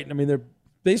 Yeah, it's right. I mean, their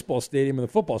baseball stadium and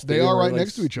the football stadium They are right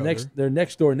next to each other. They're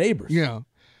next-door neighbors. Yeah.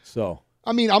 So,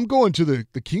 I mean, I'm going to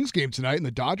the Kings game tonight, and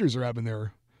the Dodgers are having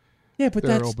their but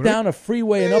their that's opener. down a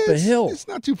freeway and up a hill. It's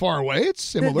not too far away. It's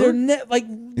similar. They're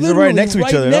These are right next to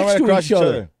each other. They're right across each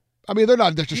other. I mean, they're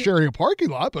not just sharing a parking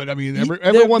lot, but I mean,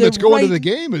 everyone that's going to the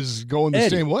game is going the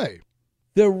same way.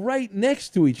 They're right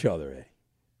next to each other, Eddie.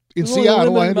 In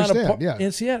Seattle, I understand.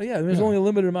 In Seattle, there's only a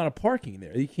limited amount of parking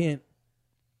there. You can't.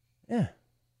 Yeah,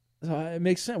 so it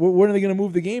makes sense. When are they going to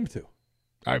move the game to?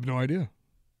 I have no idea.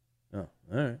 Oh,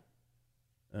 all right.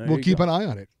 We'll keep an eye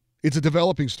on it. It's a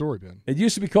developing story, Ben. It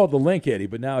used to be called the Link, Eddie,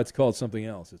 but now it's called something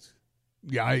else. It's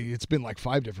been like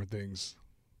 5 different things.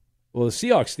 Well, the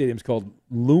Seahawks Stadium's called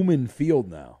Lumen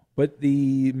Field now, but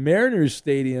the Mariners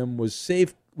Stadium was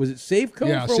Safe. Was it Safeco?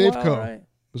 Yeah, for a Safeco while, right?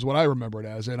 was what I remember it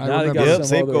as, and Now I they remember got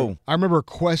some other- I remember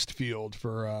Quest Field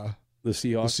for the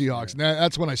Seahawks. The Seahawks. And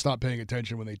that's when I stopped paying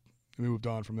attention when they moved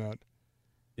on from that.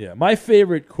 Yeah, my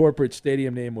favorite corporate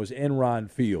stadium name was Enron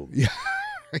Field. Yeah,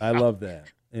 I love that.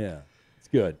 Yeah, it's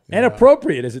good and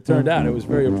appropriate as it turned out. It was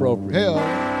very appropriate.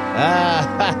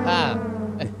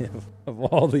 Of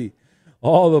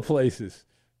all the places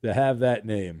to have that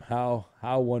name, how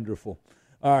wonderful.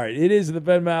 All right, it is the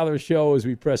Ben Maller Show as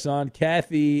we press on.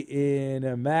 Kathy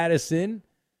in Madison,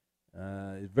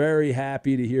 very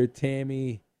happy to hear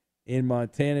Tammy in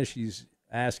Montana. She's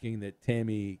asking that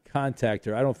Tammy contact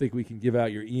her. I don't think we can give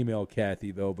out your email,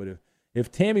 Kathy, though. But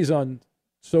if Tammy's on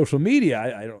social media,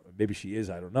 I don't. Maybe she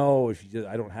is. I don't know. If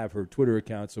I don't have her Twitter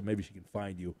account, so maybe she can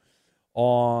find you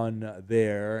on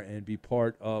there and be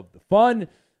part of the fun.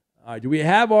 Do we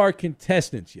have our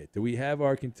contestants yet? Do we have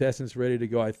our contestants ready to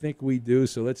go? I think we do,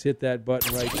 so let's hit that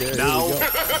button right there. Now, Here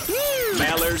we go.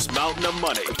 Maller's Mountain of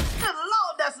Money. Good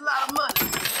Lord, that's a lot of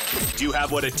money. Do you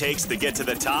have what it takes to get to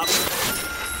the top?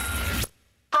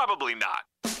 Probably not.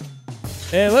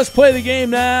 And let's play the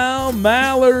game now.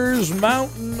 Maller's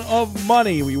Mountain of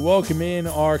Money. We welcome in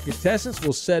our contestants.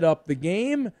 We'll set up the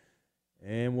game,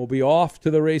 and we'll be off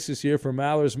to the races here for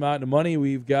Maller's Mountain of Money.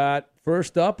 We've got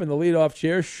first up in the leadoff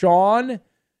chair, Sean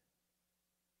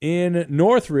in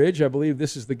Northridge. I believe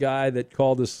this is the guy that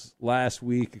called us last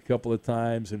week a couple of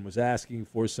times and was asking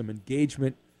for some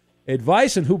engagement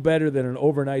advice. And who better than an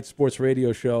overnight sports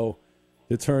radio show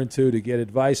to turn to get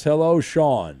advice? Hello,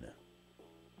 Sean.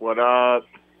 What up?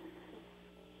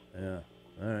 Yeah.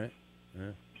 All right.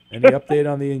 Yeah. Any update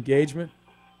on the engagement?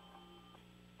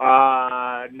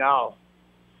 No.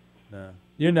 No.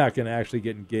 You're not going to actually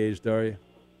get engaged, are you?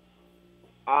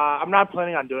 I'm not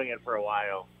planning on doing it for a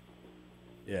while.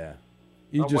 Yeah.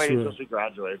 I'm waiting until she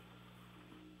graduates.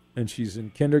 And she's in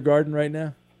kindergarten right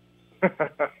now?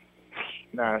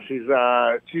 Nah, she's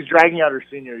dragging out her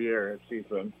senior year at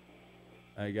season.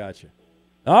 I got you.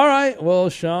 All right. Well,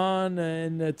 Sean,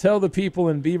 and tell the people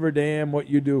in Beaver Dam what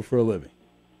you do for a living.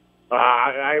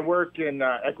 I work in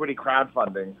equity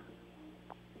crowdfunding.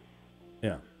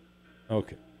 Yeah.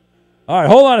 Okay. All right.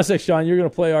 Hold on a sec, Sean. You're going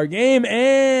to play our game,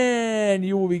 and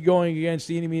you will be going against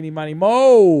Eeny, Meeny, Miny,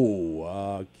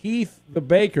 Mo. Keith the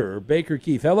Baker. Baker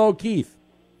Keith. Hello, Keith.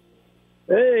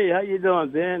 Hey, how you doing,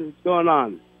 Ben? What's going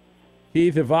on?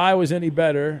 Keith, if I was any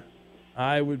better,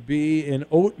 I would be an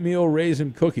oatmeal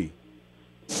raisin cookie.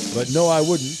 But no, I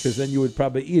wouldn't, because then you would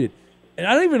probably eat it. And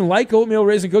I don't even like oatmeal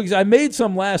raisin cookies. I made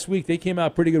some last week. They came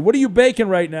out pretty good. What are you baking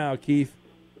right now, Keith?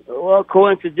 Well,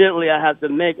 coincidentally, I have to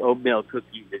make oatmeal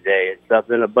cookies today and stuff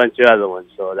and a bunch of other ones.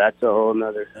 So that's a whole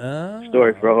other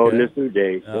story for a whole new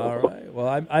day. So. All right.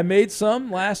 Well, I made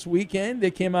some last weekend.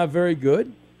 They came out very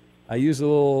good. I used a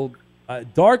little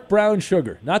dark brown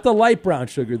sugar, not the light brown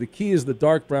sugar. The key is the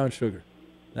dark brown sugar.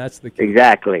 That's the key.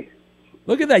 Exactly.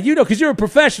 Look at that. You know, because you're a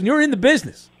professional. You're in the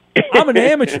business. I'm an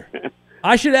amateur.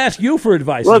 I should ask you for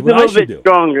advice. Well, it's a what little I should bit do.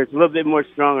 stronger. It's a little bit more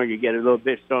stronger. You get a little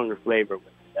bit stronger flavor with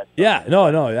it. Yeah,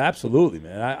 no, absolutely,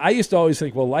 man. I used to always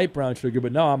think, well, light brown sugar,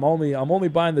 but no, I'm only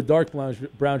buying the dark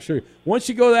brown sugar. Once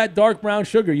you go that dark brown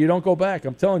sugar, you don't go back.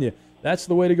 I'm telling you, that's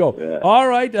the way to go. Yeah. All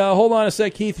right, hold on a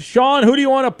sec, Keith. Sean, who do you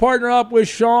want to partner up with?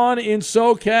 Sean in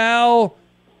SoCal.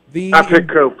 I pick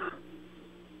Coop.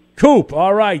 Coop.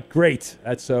 All right, great.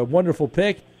 That's a wonderful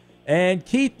pick. And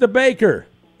Keith the Baker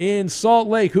in Salt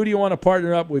Lake. Who do you want to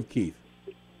partner up with, Keith?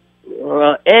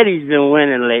 Well, Eddie's been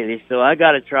winning lately, so I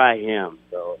got to try him.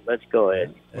 So let's go,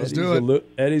 Ed. Let's do it.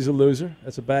 Eddie's a loser.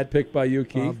 That's a bad pick by you,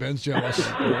 Keith. Ben's jealous.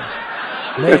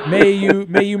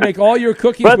 may you make all your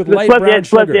cookies with light brown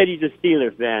sugar. Plus, Eddie's a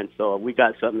Steeler fan, so we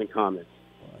got something in common.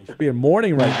 You should be in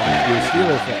mourning right now if you're a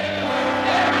Steeler fan.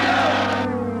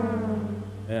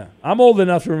 Yeah, I'm old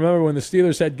enough to remember when the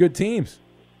Steelers had good teams.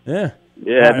 Yeah.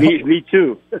 Yeah, right, me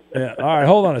too. Yeah. All right,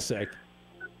 hold on a sec.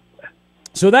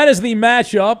 So that is the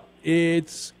matchup.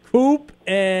 It's Coop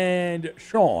and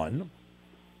Sean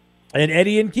and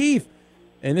Eddie and Keith.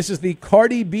 And this is the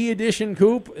Cardi B edition,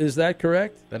 Coop. Is that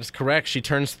correct? That is correct. She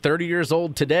turns 30 years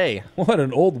old today. What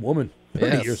an old woman.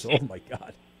 30 years old. My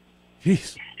God.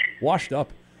 Jeez. Washed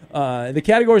up. The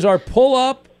categories are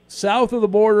pull-up, south of the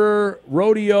border,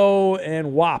 rodeo,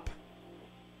 and WAP.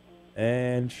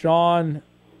 And Sean,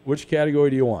 which category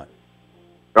do you want?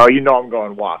 Oh, you know I'm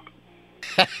going WAP.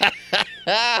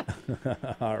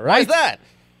 All right. Why is that?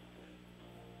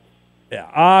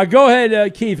 Yeah. Go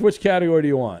ahead, Keith. Which category do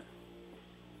you want?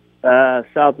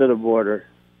 South of the border.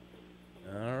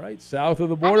 All right. South of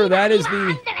the border. That is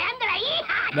the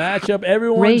matchup.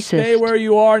 Everyone Racist. Stay where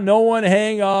you are. No one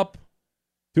hang up.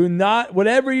 Do not,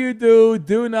 whatever you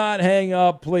do not hang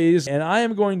up, please. And I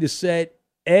am going to set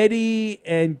Eddie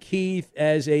and Keith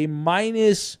as a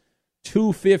minus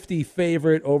 250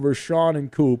 favorite over Sean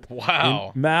and Coop.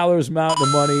 Wow. In Maller's Mountain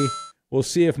of Money. We'll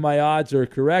see if my odds are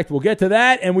correct. We'll get to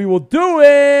that, and we will do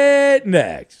it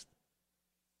next.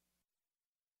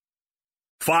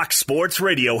 Fox Sports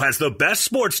Radio has the best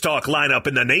sports talk lineup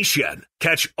in the nation.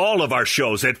 Catch all of our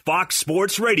shows at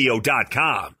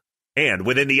foxsportsradio.com. And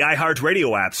within the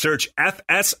iHeartRadio app, search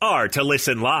FSR to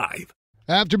listen live.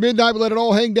 After midnight, we let it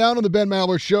all hang down on the Ben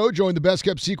Maller Show. Join the best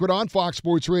kept secret on Fox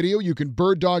Sports Radio. You can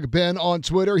bird dog Ben on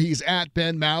Twitter. He's at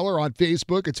Ben Maller. On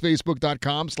Facebook, it's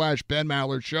facebook.com/Ben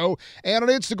Maller Show. And on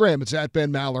Instagram, it's at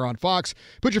Ben Maller on Fox.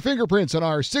 Put your fingerprints on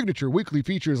our signature weekly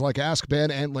features like Ask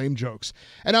Ben and Lame Jokes.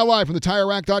 And now live from the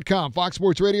TireRack.com Fox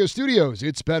Sports Radio studios,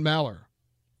 it's Ben Maller.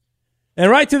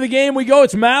 And right to the game we go.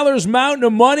 It's Maller's Mountain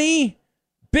of Money.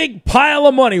 Big pile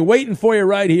of money waiting for you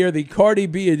right here. The Cardi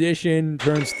B edition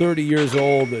turns 30 years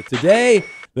old today.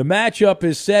 The matchup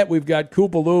is set. We've got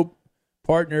Koopa Loop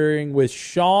partnering with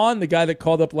Sean, the guy that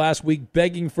called up last week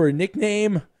begging for a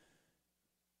nickname.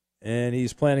 And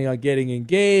he's planning on getting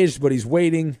engaged, but he's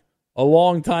waiting a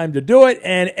long time to do it.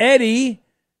 And Eddie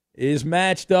is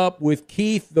matched up with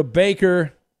Keith the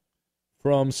Baker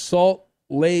from Salt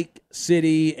Lake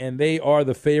City, and they are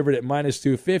the favorite at minus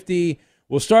 250.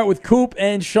 We'll start with Coop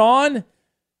and Sean,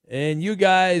 and you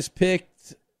guys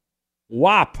picked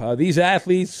WAP. These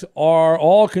athletes are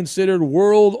all considered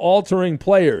world-altering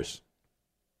players.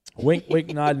 Wink,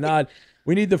 wink, nod, nod.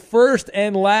 We need the first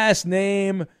and last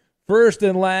name,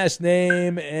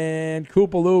 and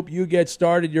Koopa Loop, you get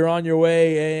started. You're on your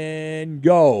way, and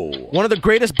go. One of the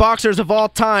greatest boxers of all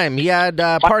time. He had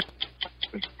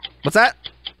What's that?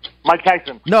 Mike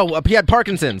Tyson. No, he had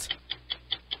Parkinson's.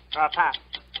 Pass.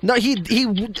 No, he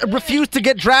refused to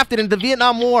get drafted in the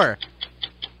Vietnam War.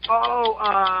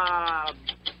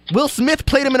 Will Smith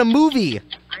played him in a movie.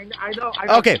 I know.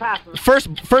 Okay,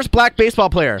 first black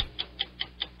baseball player.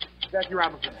 Jackie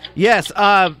Robinson. Yes,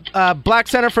 black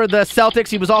center for the Celtics.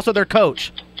 He was also their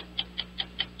coach.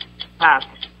 Pass.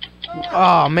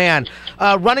 Oh, man.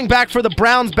 Running back for the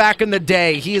Browns back in the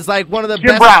day. He is like one of the Jim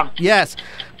best. Brown. Yes.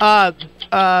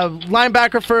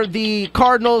 Linebacker for the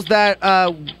Cardinals that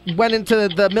went into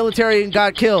the military and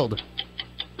got killed.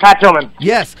 Pat Tillman.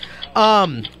 Yes.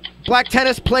 Black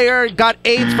tennis player got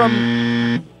AIDS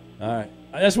from... All right.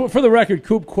 That's what, for the record,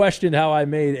 Coop questioned how I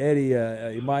made Eddie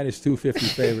a minus 250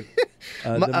 favorite.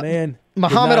 The man...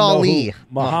 Muhammad Ali.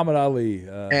 Muhammad Ali.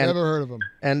 Never heard of him.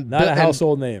 And not a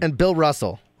household name. And Bill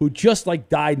Russell. Who just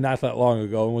died not that long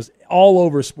ago and was all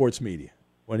over sports media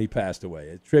when he passed away.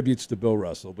 It tributes to Bill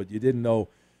Russell, but you didn't know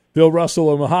Bill Russell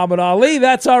or Muhammad Ali.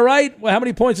 That's all right. Well, how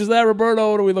many points is that,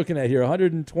 Roberto? What are we looking at here?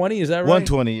 120, is that right?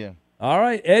 120, yeah. All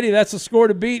right, Eddie, that's the score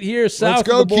to beat here south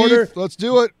of the border. Keith. Let's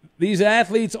do it. These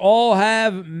athletes all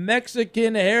have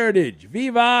Mexican heritage.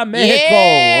 Viva Mexico.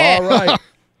 Yeah! All right.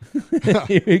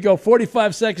 Here you go.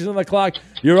 45 seconds on the clock.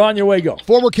 You're on your way. Go.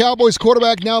 Former Cowboys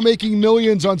quarterback now making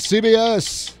millions on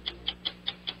CBS.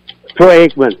 Troy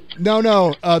Aikman. No,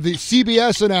 the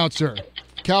CBS announcer,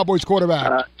 Cowboys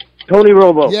quarterback. Tony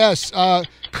Romo. Yes,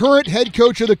 current head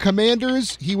coach of the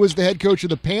Commanders. He was the head coach of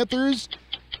the Panthers.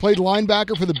 Played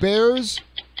linebacker for the Bears.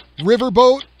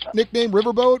 Riverboat, nickname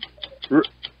Riverboat.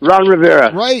 Ron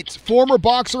Rivera. Right. Former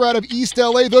boxer out of East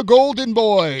LA, the Golden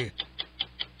Boy.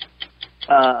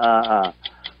 Pass.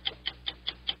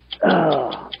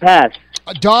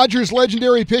 Dodgers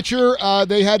legendary pitcher.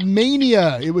 They had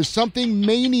Mania. It was something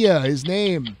Mania, his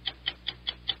name.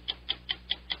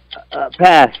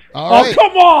 Pass. All right.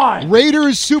 Come on!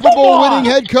 Raiders Super Bowl winning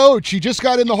head coach. He just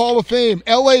got in the Hall of Fame.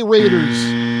 LA Raiders.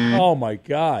 Oh, my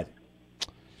God.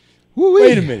 Woo-wee.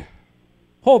 Wait a minute.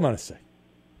 Hold on a sec.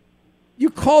 You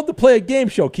called to play a game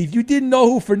show, Keith. You didn't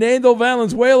know who Fernando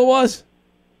Valenzuela was?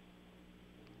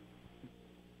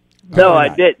 No, I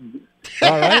didn't. All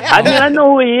right. I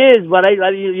know who he is, but I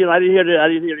didn't hear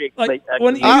the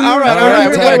All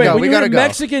right. We gotta go.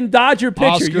 Mexican Dodger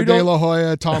pitcher. Oscar De La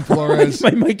Hoya, Tom Flores.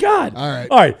 my God. All right.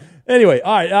 All right. Anyway,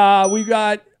 all right. We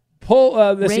got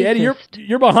let's see, Eddie,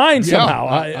 you're behind somehow.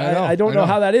 I don't know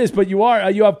how that is, but you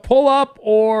are. You have pull up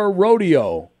or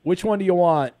rodeo. Which one do you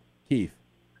want, Keith?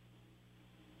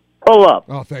 Pull up.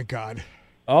 Oh, thank God.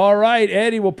 All right,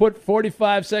 Eddie, we'll put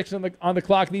 45 seconds on the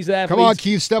clock. These athletes Come on,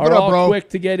 Keith, step it are up, all bro. quick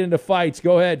to get into fights.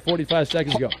 Go ahead, 45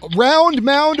 seconds go. Round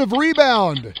mound of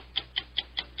rebound.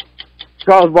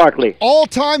 Charles Barkley.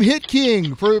 All-time hit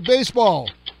king for baseball.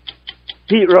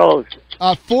 Pete Rose.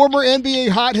 Former NBA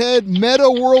hothead, Meta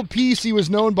World Peace he was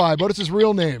known by. What is his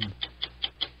real name?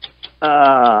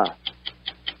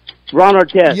 Ron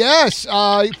Artest. Yes,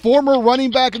 former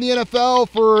running back in the NFL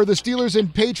for the Steelers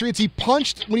and Patriots. He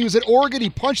punched, when he was at Oregon, he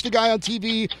punched a guy on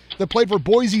TV that played for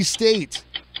Boise State.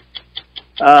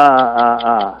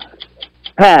 Pass.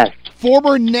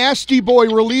 Former nasty boy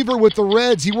reliever with the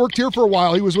Reds. He worked here for a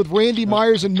while. He was with Randy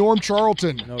Myers and Norm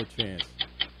Charlton. No chance.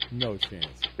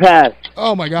 Pass.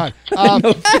 Oh, my God.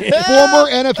 Former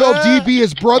NFL DB,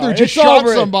 his brother just shot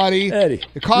somebody. Eddie,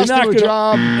 it cost him a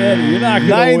job. Eddie, you're not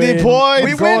going to 90 points.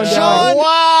 We win, Sean.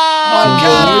 Wow.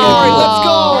 Category. Let's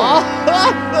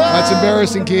go. That's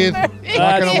embarrassing, Keith. Not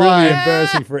That's going to lie. really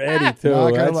embarrassing for Eddie,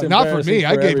 too. Not for me.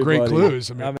 I gave great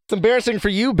clues. It's embarrassing for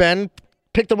you, Ben.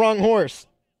 Pick the wrong horse.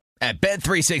 At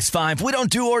Bet365, we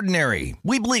don't do ordinary.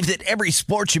 We believe that every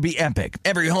sport should be epic.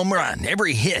 Every home run,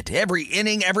 every hit, every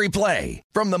inning, every play.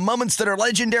 From the moments that are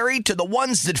legendary to the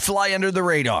ones that fly under the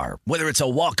radar. Whether it's a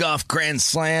walk-off grand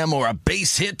slam or a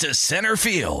base hit to center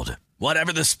field.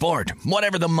 Whatever the sport,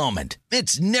 whatever the moment.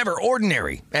 It's never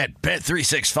ordinary at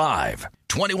Bet365.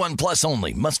 21 plus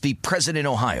only. Must be present in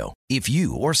Ohio. If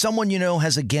you or someone you know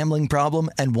has a gambling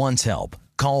problem and wants help,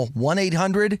 call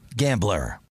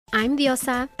 1-800-GAMBLER. I'm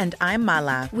Diosa. And I'm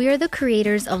Mala. We are the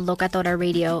creators of Locatora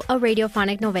Radio, a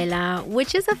radiophonic novela,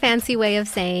 which is a fancy way of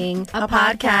saying a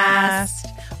podcast.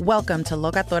 Welcome to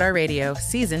Locatora Radio,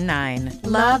 Season 9.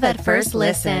 Love at first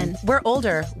listen. We're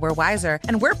older, we're wiser,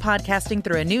 and we're podcasting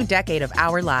through a new decade of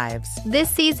our lives. This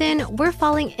season, we're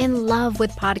falling in love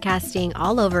with podcasting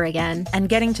all over again. And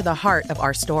getting to the heart of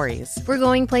our stories. We're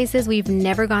going places we've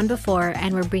never gone before,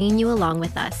 and we're bringing you along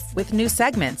with us. With new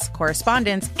segments,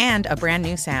 correspondence, and a brand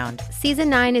new sound. Season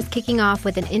 9 is kicking off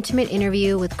with an intimate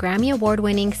interview with Grammy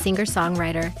Award-winning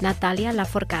singer-songwriter Natalia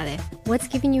Lafourcade. What's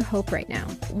giving you hope right now?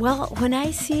 Well, when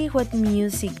I see what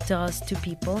music does to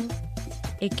people,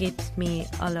 it gives me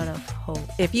a lot of hope.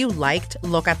 If you liked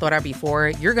Locatora before,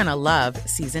 you're going to love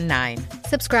Season 9.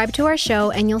 Subscribe to our show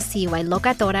and you'll see why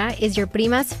Locatora is your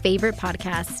prima's favorite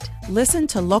podcast. Listen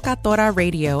to Locatora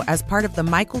Radio as part of the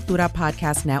My Cultura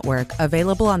Podcast Network,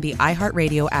 available on the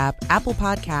iHeartRadio app, Apple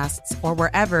Podcasts, or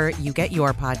wherever you get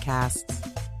your podcasts.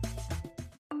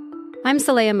 I'm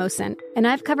Saleha Mohsen, and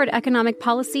I've covered economic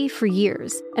policy for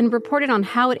years and reported on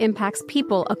how it impacts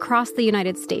people across the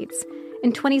United States.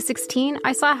 In 2016,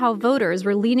 I saw how voters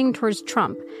were leaning towards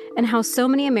Trump and how so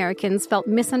many Americans felt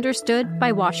misunderstood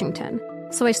by Washington.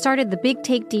 So I started The Big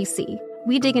Take DC.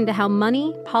 We dig into how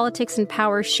money, politics, and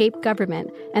power shape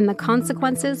government and the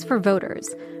consequences for voters.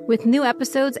 With new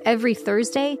episodes every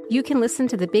Thursday, you can listen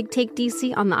to The Big Take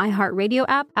DC on the iHeartRadio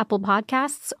app, Apple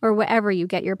Podcasts, or wherever you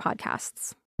get your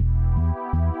podcasts.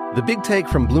 The Big Take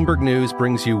from Bloomberg News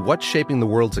brings you what's shaping the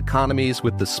world's economies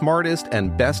with the smartest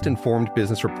and best-informed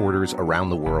business reporters around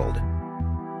the world.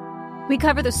 We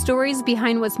cover the stories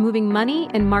behind what's moving money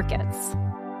and markets.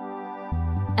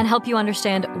 And help you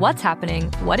understand what's happening,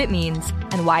 what it means,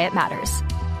 and why it matters.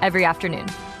 Every afternoon.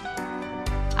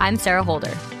 I'm Sarah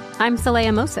Holder. I'm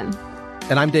Saleha Mohsen.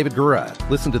 And I'm David Gura.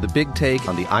 Listen to The Big Take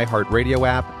on the iHeartRadio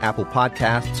app, Apple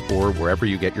Podcasts, or wherever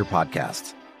you get your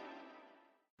podcasts.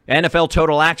 NFL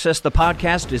Total Access, the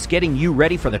podcast, is getting you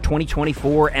ready for the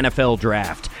 2024 NFL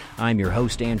Draft. I'm your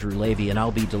host, Andrew Levy, and I'll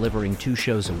be delivering 2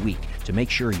 shows a week to make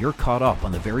sure you're caught up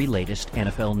on the very latest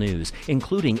NFL news,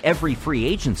 including every free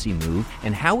agency move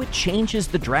and how it changes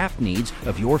the draft needs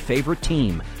of your favorite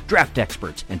team. Draft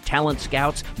experts and talent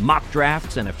scouts, mock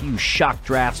drafts, and a few shock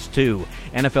drafts, too.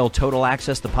 NFL Total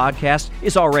Access, the podcast,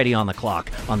 is already on the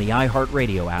clock on the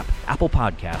iHeartRadio app, Apple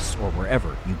Podcasts, or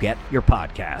wherever you get your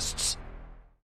podcasts.